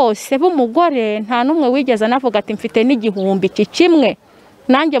wabo bose b'umugore nta n'umwe wigeze anavuga ati mfite n'igihumbi kimwe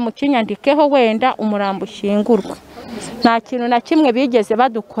nanjye mukinyandikeho wenda umurambo ushyingurwa. Nta kintu na kimwe bigeze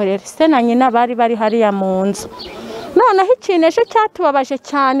badukorera, se na nyina bari hariya mu nzu. Noneho ikintu ejo cyatubabaje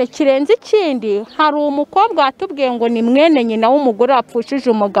cyane kirenze ikindi, hari umukobwa watubwiye ngo ni mwene nyina w'umugore wapfushije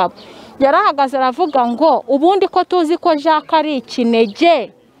umugabo. Yarahagaze aravuga ngo ubundi ko tuzi ko Jacques ari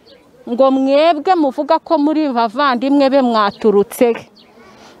ikinege ngo mwebwe muvuga ko muri bavandimwe be mwaturutse.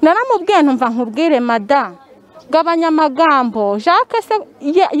 Naramubwiye ntumva nkubwire madame gabanya amagambo, Jacques se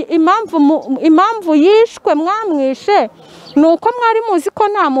impamvu yishwe mwamwishe nuko mwari muzi ko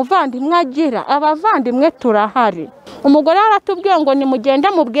nta muvandimwe agira, abavandimwe turahari. Umugore aratubwiye ngo nimugende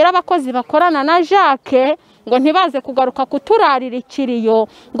mubwire abakozi bakorana na Jacques ngo ntibaze kugaruka kuturarira ikiriyo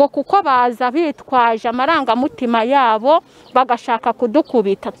ngo kuko baza bitwaje amarangamutima yabo bagashaka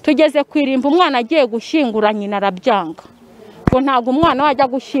kudukubita. Tugeze kwirimba umwana agiye gushyingura nyina arabyanga ngo ntago umwana wajya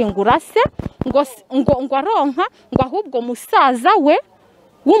gushyingura se ngo aronka ngo ahubwo musaza we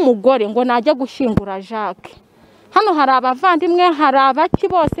w'umugore ngo najya gushyingura Jacques. Hano hari abavandimwe, hari abaki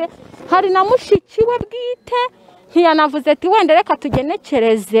bose, hari na mushiki we bwite ntiyanavuze ati wenda reka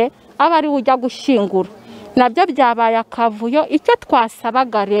tugenekereze aba ari ujya gushyingura. Nabyo byabaye akavuyo. Icyo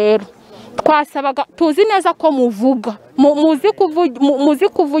twasabaga rero, twasabaga tuzi neza ko muvuga muzi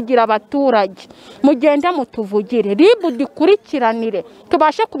kuvugira abaturage, mugenda mutuvugire ribu dukurikiranire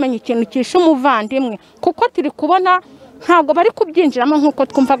tubashe kumenya ikintu kishe umuvandimwe kuko turi kubona ntabwo bari kubyinjiramo nk'uko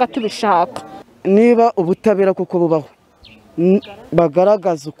twumvaga tubishaka. Niba ubutabera kuko bubaho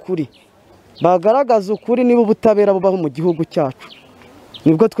bagaragaza ukuri, niba ubutabera bubaho mu gihugu cyacu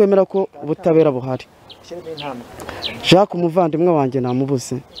nibwo twemera ko ubutabera buhari. Jacques umuvandimwe wanjye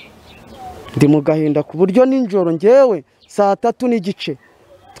namubuze, ndi mu gahinda ku buryo ninjoro ngewe 3:30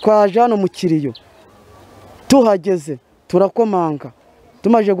 twaje hano mu kiriyo, tuhageze turakomanga,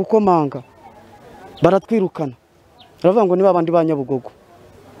 tumaje gukomanga baratwirukana, baravuga ngo niba abandi ba Nyabugogo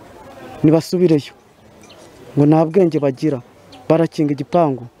nibasubireyo ngo nta bwenge bagira, barakinga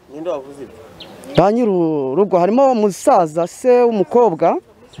igipangu. Ninde wavuze ibyo? Ba nyir'urugo harimo umusaza se w'umukobwa,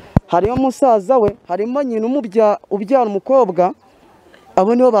 harimo musaza we, harimo nyina ubyara umukobwa,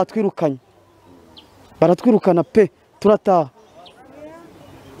 abo nibo batwirukanye, baratwirukana pe turataha.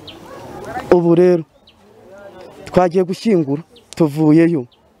 Ubu rero twagiye gushyingura tuvuyeyo,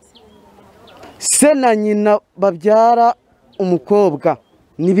 se na nyina babyara umukobwa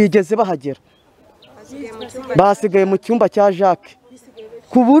nibigeze bahagera, basigaye mu cyumba cya Jacques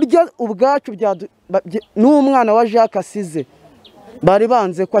ku buryo ubwacu n'umwana wa Jacques asize bari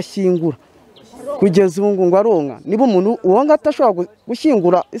banze ko ashyingura kugeza ubu ngo aronka. Niba umuntu uwonga atashobora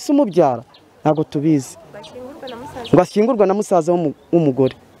gushyingura isi umubyara ntabwo tubizi, ngo ashyingurwa na musaza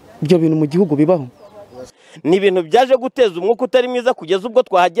w'umugore. Ibyo bintu mu gihugu bibaho. Ni ibintu byaje guteza umwuka utari mwiza kugeza ubwo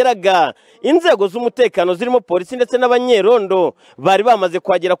twahageraga. Inzego z'umutekano zirimo polisi ndetse n'abanyerondo bari bamaze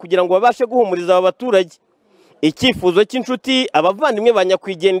kuhagera kugira ngo babashe guhumuriza aba baturage. Icyifuzo cy'inshuti abavandimwe ba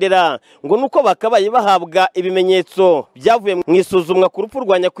nyakwigendera ngo nuko bakabaye bahabwa ibimenyetso byavuye mu isuzumwa ku rupfu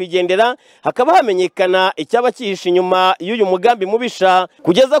rwa nyakwigendera, hakaba hamenyekana icyaba cyihishe inyuma y'uyu mugambi mubisha.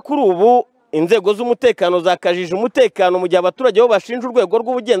 Kugeza kuri ubu inzego z'umutekano zakajije umutekano mu gihe abaturage bo bashinja urwego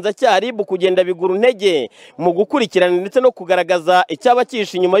rw'ubugenzacyaha RIB kugenda bigura intege mu gukurikirana ndetse no kugaragaza icyaba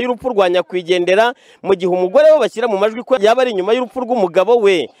cyihishe inyuma y'urupfu rwa nyakwigendera, mu gihe umugore we bashyira mu majwi ko yaba ari inyuma y'urupfu rw'umugabo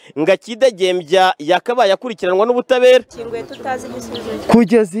we ngo akidegembya yakabaye akurikiranwa n'ubutabera.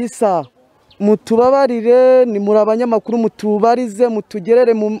 Kugeza isa mutubabarire, ni muri abanyamakuru mutubarize,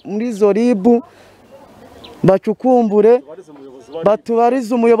 mutugerere muri zo RIB bacukumbure,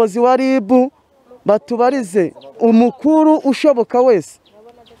 batubarize umuyobozi wa RIB, batubarize umukuru ushoboka wese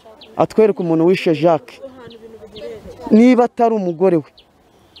atwereka umuntu wishe Jacques. niba atari umugore we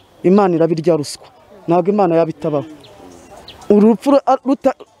imana irabirya ruswa ntabwo imana yabitabaho urupfu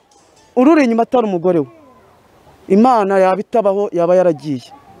ururi inyuma atari umugore we imana yabitabaho yaba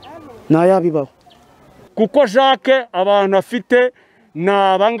yaragiye ntayabibaho kuko Jacques abantu afite ni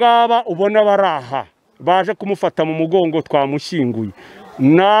abangaba ubona baraha baje kumufata mu mugongo twamushyinguye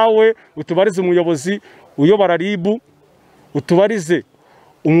nawe utubarize umuyobozi uyobora ribu utubarize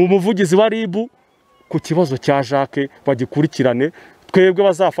umuvugizi wa ribu ku kibazo cya Jacques bagikurikirane twebwe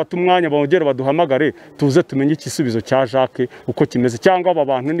bazafata umwanya bongere baduhamagare tuze tumenye igisubizo cya Jacques uko kimeze cyangwa aba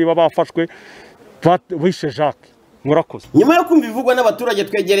bantu niba bafashwe bishe Jacques murakoze. Nyuma yo kumva ivugwa n'abaturage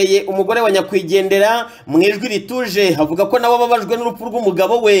twegereye umugore wa nyakwigendera mu ijwi rituje havuga ko nawe babajwe n'urupfu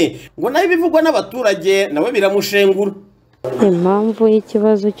rw'umugabo we ngo nayo ibivugwa n'abaturage nawe biramushengura. Impamvu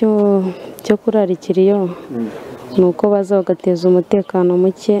y'ikibazo cyo kurarikira iyo ni uko baza bagateza umutekano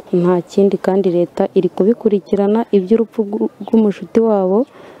muke nta kindi kandi leta iri kubikurikirana iby'urupfu rw'umushuti wabo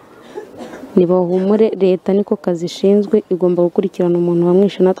ntibahumure leta niko kazi ishinzwe igomba gukurikirana umuntu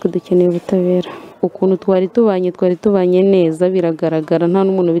wamwishe natwe dukeneye ubutabera ukuntu twari tubanye neza biragaragara nta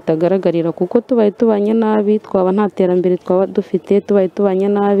n'umuntu bitagaragarira kuko tubanye nabi twaba nta terambere twaba dufite tubanye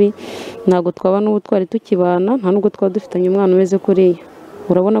nabi ntabwo twaba n'ubu twari tukibana nta nubwo twaba dufitanye umwana umeze kuriya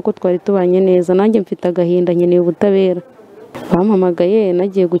urabona ko twari tubanye neza nanjye mfite agahinda nkeneye ubutabera bampamagaye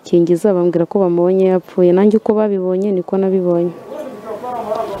nagiye gukingiza bambwira ko bamubonye yapfuye nanjye uko babibonye niko nabibonye.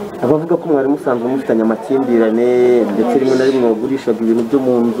 Abavuga ko mwari musanzwe mufitanye amakimbirane ndetse rimwe na rimwe bagurishaga ibintu byo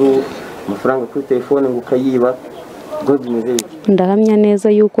mu nzu amafaranga kuri telefone ngo ukayiba ngo bimeze bike. Ndahamya neza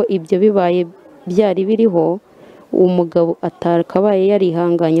yuko ibyo bibaye byari biriho umugabo atakabaye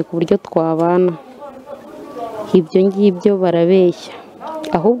yarihanganye ku buryo twabana ibyo ngibyo barabeshya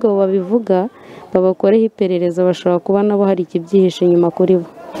ahubwo babivuga babakoreho iperereza bashobora kuba nabo hari ikibyihishe inyuma kuri bo.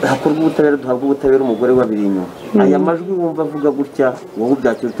 Hakorwa ubutabera duhabwa ubutabera umugore wabiri inyuma. Aya majwi wumva avuga gutya wowe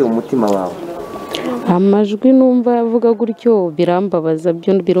byakirute mu mutima wawe? Amajwi numva avuga gutyo birambabaza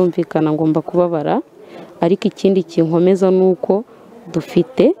byo birumvikana ngomba kubabara ariko ikindi kinkomeza nuko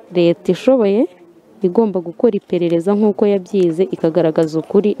dufite leta ishoboye igomba gukora iperereza nk'uko yabyize ikagaragaza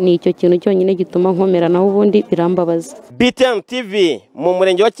ukuri ni icyo kintu cyonyine gituma nkomera naho ubundi birambabaza. BTN TV mu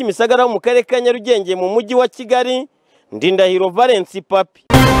murenge wa Kimisagara mu karere ka Nyarugenge mu mujyi wa Kigali Ndindahiro Valence Papi.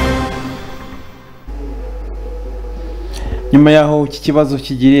 Nyuma yaho iki kibazo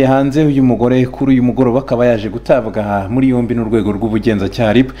kigiriye hanze uyu mugore kuri uyu mugoroba akaba yaje gutabwa muri yombi n'urwego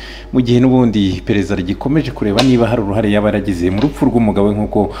rw'ubugenzacyaha RIB mu gihe n'ubundi perezida rigikomeje kureba niba hari uruhare yaba yaragize mu rupfu rw'umugabo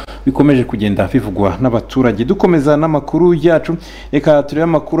nk'uko bikomeje kugenda bivugwa n'abaturage. Dukomeza n'amakuru yacu reka turebe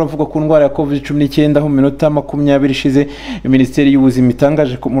amakuru avuga ku ndwara ya COVID-19 aho mu minota 20 ishize Minisiteri y'Ubuzima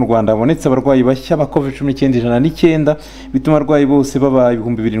itangaje ko mu Rwanda habonetse abarwayi bashya ba COVID-19 109 bituma abarwayi bose baba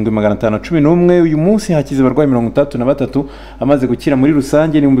 2511 uyu munsi hakize abarwayi 33 amaze gukira muri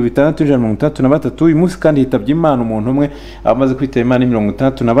rusange ni 6133 uyu munsi kandi hitabye Imana umuntu umwe amaze kwitaba Imana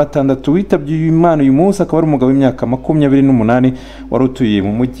 66 witabye Imana uyu munsi akaba ari umugabo w'imyaka 28 wari utuye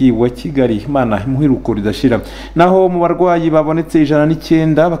mu mujyi wa Kigali. Imana imuhiruko ridashira. Naho mu barwayi babonetse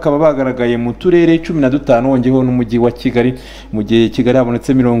 109 bakaba bagaragaye mu turere 15 wongeho n'umujyi wa Kigali mu gihe Kigali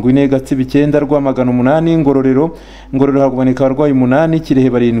habonetse 40 Gatsibo 9 Rwamagana 8 Ngororero haboneka abarwayi 8 Kirehe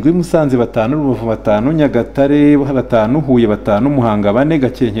 7 Musanze 5 Rubavu 5 Nyagatare 5 Huye 5 Muhanga 4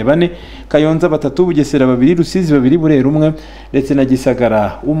 Gakenke 4 Kayonza 3 Bugesera 2 Rusizi 2 Burera 1 ndetse na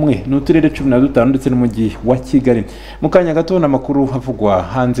Gisagara 1 n'uturere 15 ndetse n'umujyi wa Kigali. Mu kanya gato n'amakuru havugwa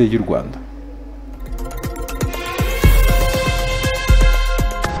hanze y'u Rwanda.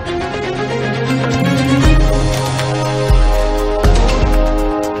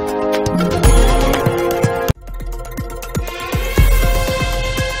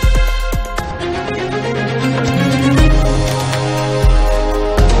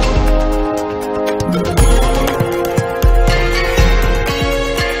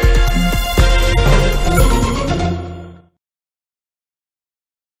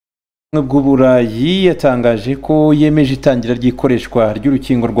 Bw'Uburayi yatangaje ko yemeje itangira ry'ikoreshwa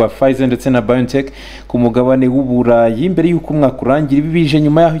ry'urukingo rwa Pfizer ndetse na BioNTech ku mugabane w'Uburayi mbere y'uko umwaka urangira. Ibi bije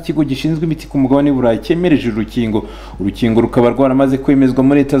nyuma yaho ikigo gishinzwe imiti ku mugabane w'Uburayi cyemereje urukingo rukaba rwaramaze kwemezwa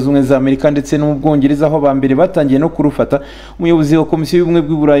muri Leta Zunze za Amerika ndetse no mu Bwongereza aho bambere batangiye no kurufata. Umuyobozi wa Komisiyo y'Ubumwe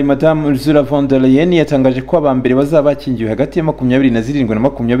bw'Uburayi Madame Ursula von der Leyen yatangaje ko abambere bazaba bakingiwe hagati ya 27 na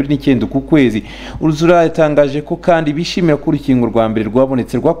 29 ku kwezi. Ursula yatangaje ko kandi bishimira ko urukingo rwa mbere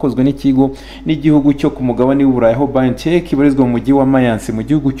rwabonetse rwakozwe n'ikigo n'igihugu cyo ku mugabane w'Uburayi aho BioNTech ibarizwa mu mujyi wa Mayence mu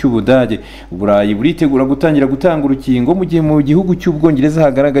gihugu cy'Ubudage. Uburayi buritegura gutangira gutanga urukingo mu gihe mu gihugu cy'Ubwongereza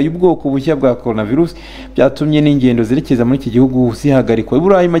hagaragaye ubwoko bushya bwa coronavirus byatumye n'ingendo zerekeza muri iki gihugu zihagarikwa.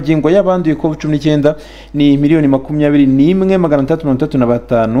 Uburayi magingo y'abanduye COVID-19 ni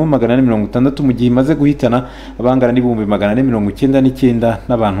 1,335,860 mu gihe imaze guhitana abangana n'ibihumbi 499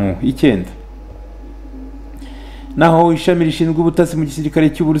 n'abantu 9. Naho ishami rishinzwe ubutasi mu gisirikare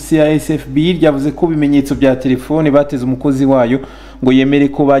cy'Uburusiya SFB ryavuze ko ibimenyetso bya telefone bateze umukozi wayo ngo yemere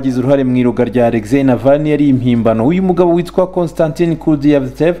ko bagize uruhare mu iroga rya Alexei Navalny ari impimbano. Uyu mugabo witwa Konstantin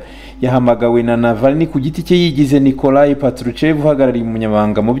Kurdyavtsev yahamagawe na Navalny ku giti cye yigize Nikolai Patruchev uhagarariye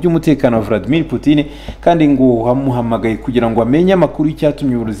umunyamabanga mu by'umutekano wa Vladimir Putin, kandi ngo hamuhamagaye kugira ngo amenye amakuru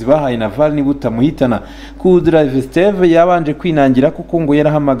y'icyatumye uburozi bahaye Navalny butamuhitana. Kurdyavtsev yabanje kwinangira kuko ngo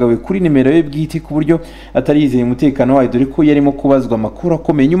yarahamagawe kuri nimero ye bwite ku buryo atari yizeye umutekano wayo, dore ko yarimo kubazwa amakuru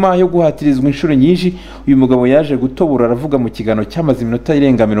akomeye. Nyuma yo guhatirizwa inshuro nyinshi, uyu mugabo yaje gutobora aravuga mu kiganiro cyamaze iminota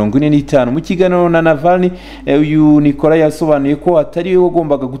irenga 45. Mu kiganiro na Navalny, uyu Nikolai yasobanuye ko atari we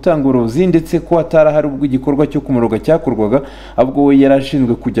wagombaga gutanga uburozi ndetse ko atarahari ubwo igikorwa cyo kumuroga cyakorwaga, ahubwo we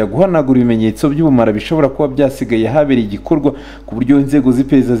yarashinzwe kujya guhanagura ibimenyetso by'ubumara bishobora kuba byasigaye habereye igikorwa, ku buryo inzego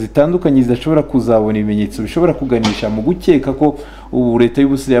z'iperereza zitandukanye zidashobora kuzabona ibimenyetso bishobora kuganisha mu gukeka ko ubu leta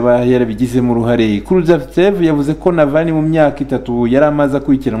y'Uburusiya yaba yarabigizemo uruhare. Kurdyavtsev yavuze ko Navalny mu myaka 3 yari amaze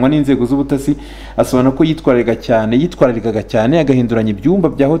akurikiranwa n'inzego z'ubutasi, asobanura ko yitwararikaga cyane agahinduranya ibyumba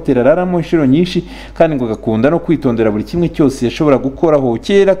bya hoteli araramo inshuro nyinshi, kandi ngo agakunda no kwitondera buri kimwe cyose yashobora gukoraho.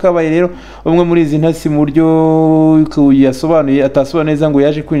 Kera kabaye rero umwe muri izi ntasi mu buryo atasobanuye neza ngo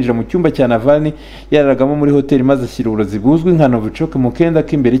yaje kwinjira mu cyumba cya Navalny yararagamo muri hoteli maze ashyira uburozi buzwi nka Novichok mu kenda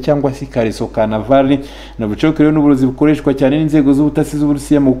k'imbere cyangwa se kariso ka Navalny. Novichok rero n'uburozi bukoreshwa cyane n'inzego z'ubutasi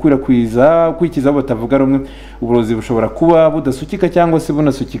z'Uburusiya mu kwikiza abo batavuga rumwe. Uburozi bushobora kuba budasukika cyangwa se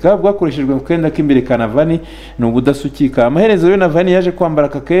bunasukika. Bwakoreshejwe mu kenda k'imbere ka Navalny ni ubudasukika. Amaherezo rero Navalny yaje kwambara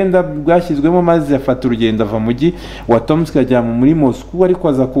aka kenda bwashyizwemo maze afata urugendo ava mu mujyi wa Tomsk ajya muri Moscow, ariko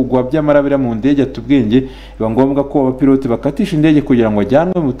aza kugwa by'amarabira mu ndege atubwenge, biba ngombwa ko abapilote bakatisha indege kugira ngo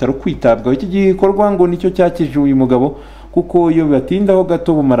ajyanwe mu bitaro kwitabwaho. Iki gikorwa ngo nicyo cyakije uyu mugabo, kuko iyo bibatindaho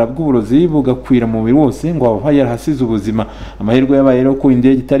gato ubumara bw'uburozi bugakwira mu mubiri wose ngo aba yarahasize ubuzima. Amahirwe yabaye rero ko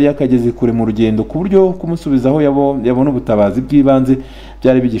indege itari yakageze kure mu rugendo ku buryo kumusubizaho yabona ubutabazi bw'ibanze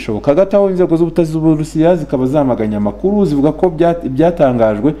byari bigishoboka. Hagati aho inzego z'ubutasi z'Uburusiya zikaba zamaganya amakuru zivuga ko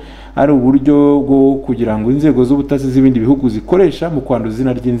byatangajwe ari uburyo bwo kugira ngo inzego z'ubutasi z'ibindi bihugu zikoresha mu kwanduza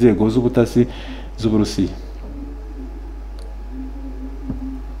izina ry'inzego z'ubutasi z'Uburusiya.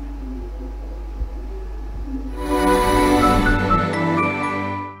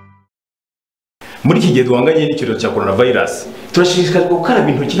 Muri iki gihe duhanganye n'icyorezo cya coronavirus, turashishikarizwa gukaraba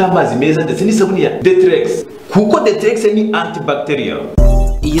intoki n'amazi meza ndetse n'isabune ya Dettrex, kuko Dettrex ni antibacterial.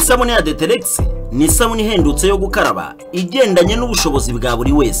 Iyi sabune ya Dettrex ni isabune ihendutse yo gukaraba igendanye n'ubushobozi bwa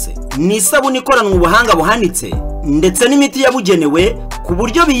buri wese. Ni isabune ikoranwe ubuhanga buhanitse ndetse n'imiti yabugenewe ku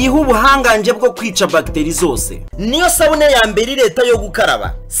buryo biyiha ubuhanganje bwo kwica bakteri zose. Niyo sabune ya mbere leta yo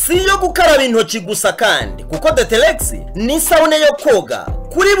gukaraba, si yo gukaraba intoki gusa kandi, kuko Dettrex ni isabune yo koga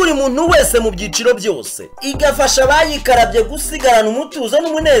kuri buri muntu wese mu byiciro byose, igafasha abayikarabye gusigarana umutuzo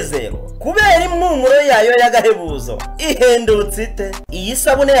n'umunezero kubera impumuro yayo y'agahebuzo. Ihendutse ite? Iyi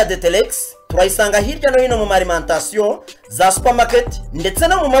sabune ya Dettrex turayisanga hirya no hino mu alimentation za supermarket ndetse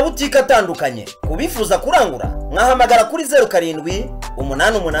no mu mabutike atandukanye. Kubifuza kurangura mwahamagara kuri 0788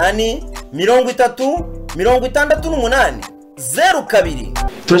 30 68 02.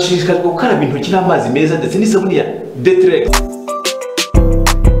 Turashishikarizwa gukaraba intoki n'amazi meza ndetse n'isabune ya Dettrex.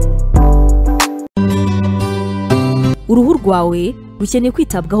 Uruhu rwawe rukeneye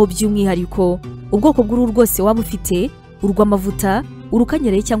kwitabwaho by'umwihariko. Ubwoko bw'uruhu rwose waba ufite, urw'amavuta,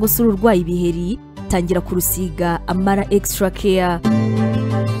 urukanyaraye cyangwa se ururwaye ibiheri, tangira kurusiga Amara Extra Care.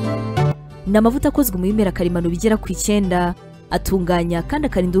 Ni amavuta akozwe mu bimera karemano bigera ku 9, atunganya kandi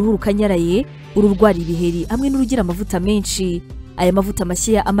akarinda uruhu rukanyaraye, ururwara ibiheri hamwe n'urugira amavuta menshi. Aya mavuta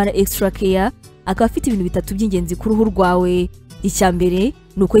mashya ya Amara Extra Care akaba afite ibintu 3 by'ingenzi ku ruhu rwawe. Icya mbere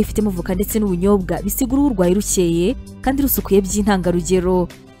ni uko yifitemo voka ndetse n'ubunyobwa bisiga uruhu rwawe rukeye kandi rusukuye by'intangarugero.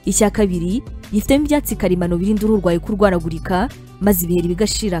 Icya kabiri, yifitemo ibyatsi karemano birinda uruhu rwawe kurwaragurika maze ibiheri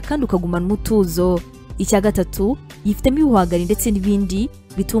bigashira kandi ukagumana umutuzo. Icya gatatu, yifitemo ibihwagari ndetse n'ibindi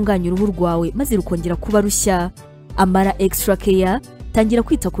bitunganya uruhu rwawe maze rukongera kuba rushya. Amara Extra Care, tangira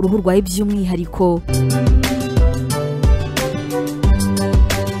kwita ku ruhu rwawe by'umwihariko.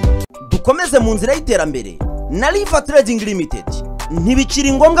 Dukomeze mu nzira y'iterambere na Riva Trading Limited.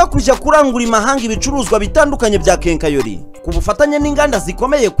 Ntibikiri ngombwa kujya kurangura imahanga ibicuruzwa bitandukanye bya kenkayori. Ku bufatanye n'inganda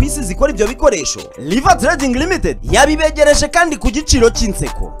zikomeye ku isi zikora ibyo bikoresho, Riva Trading Limited yabibegereje kandi ku giciro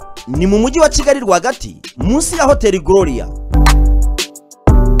cy'inseko. ni mu mujyi wa Kigali rwagati munsi ya hoteli Gloria.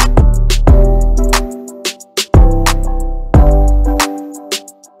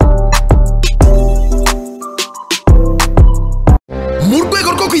 Mu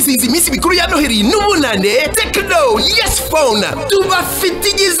rwego rwo kwizihiza iminsi mikuru ya Noheli n'ubunane, Tecno Yes Phone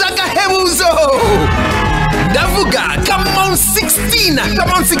tubafitigiza agahebuzo. Ndavuga Camon 16,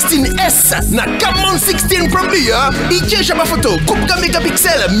 Camon 16S na Camon 16 Premier ikesha amafoto ku bwa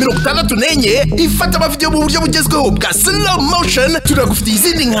megapixel 64 ifata amavideo mu buryo bugezweho bwa slow motion. Turagufitiye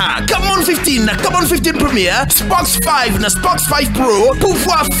izindi nka Camon 15 na Camon 15 Premier, Spox 5 na Spox 5 Pro,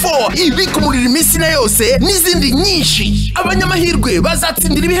 Pouvoir 4 ibika umuriro iminsi na yose n'izindi nyinshi. Abanyamahirwe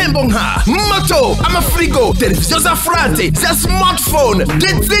bazatsindira ibihembo nka moto, amafrigo, televiziyo za furate, za smartphone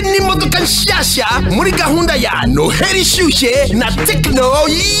ndetse n'imodoka nshyashya muri gahunda ya Noheli ishyushye na Tecno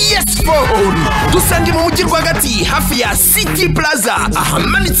Yes Phone. Dusange mu mujyi rwagati hafi ya City Plaza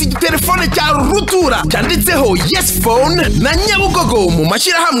ahamanitse igitelefone cya rutura cyanditseho Yes Phone, na Nyabugogo mu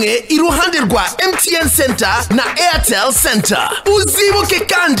mashyirahamwe iruhande rwa MTN Center na Airtel Center. Uzibuke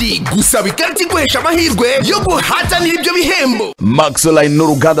kandi gusaba ikarita iguhesha amahirwe yo guhatanira ibyo bihembo. Maxoline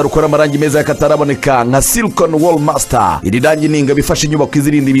n'uruganda rukora amarangi meza y'akataraboneka nka Silicon Wall Master. Iri rangi ninga bifasha inyubako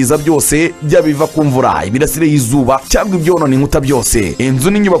izirinda ibiza byose byaba biva ku mvura, imirasire y'izuba cyangwa ibyonona inkuta byose.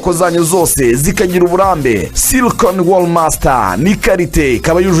 Inzu n'inyubako zanyu zose zikagira uburambe. Silicon Wall Master ni karite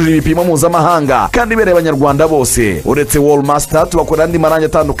kaba yujuje ibipimo mpuzamahanga kandi ibereye abanyarwanda bose. Uretse Wall Master tubakora andi marangi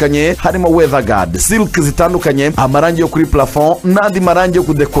atandukanye harimo Weatherguard, silk zitandukanye, amarangi yo kuri plafond n'andi marangi yo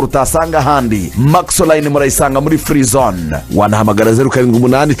kudekora utasanga ahandi. Maxoline murayisanga muri Free Zone. Wanahamagara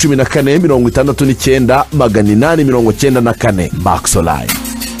 0788 14 69 894. Maxoline.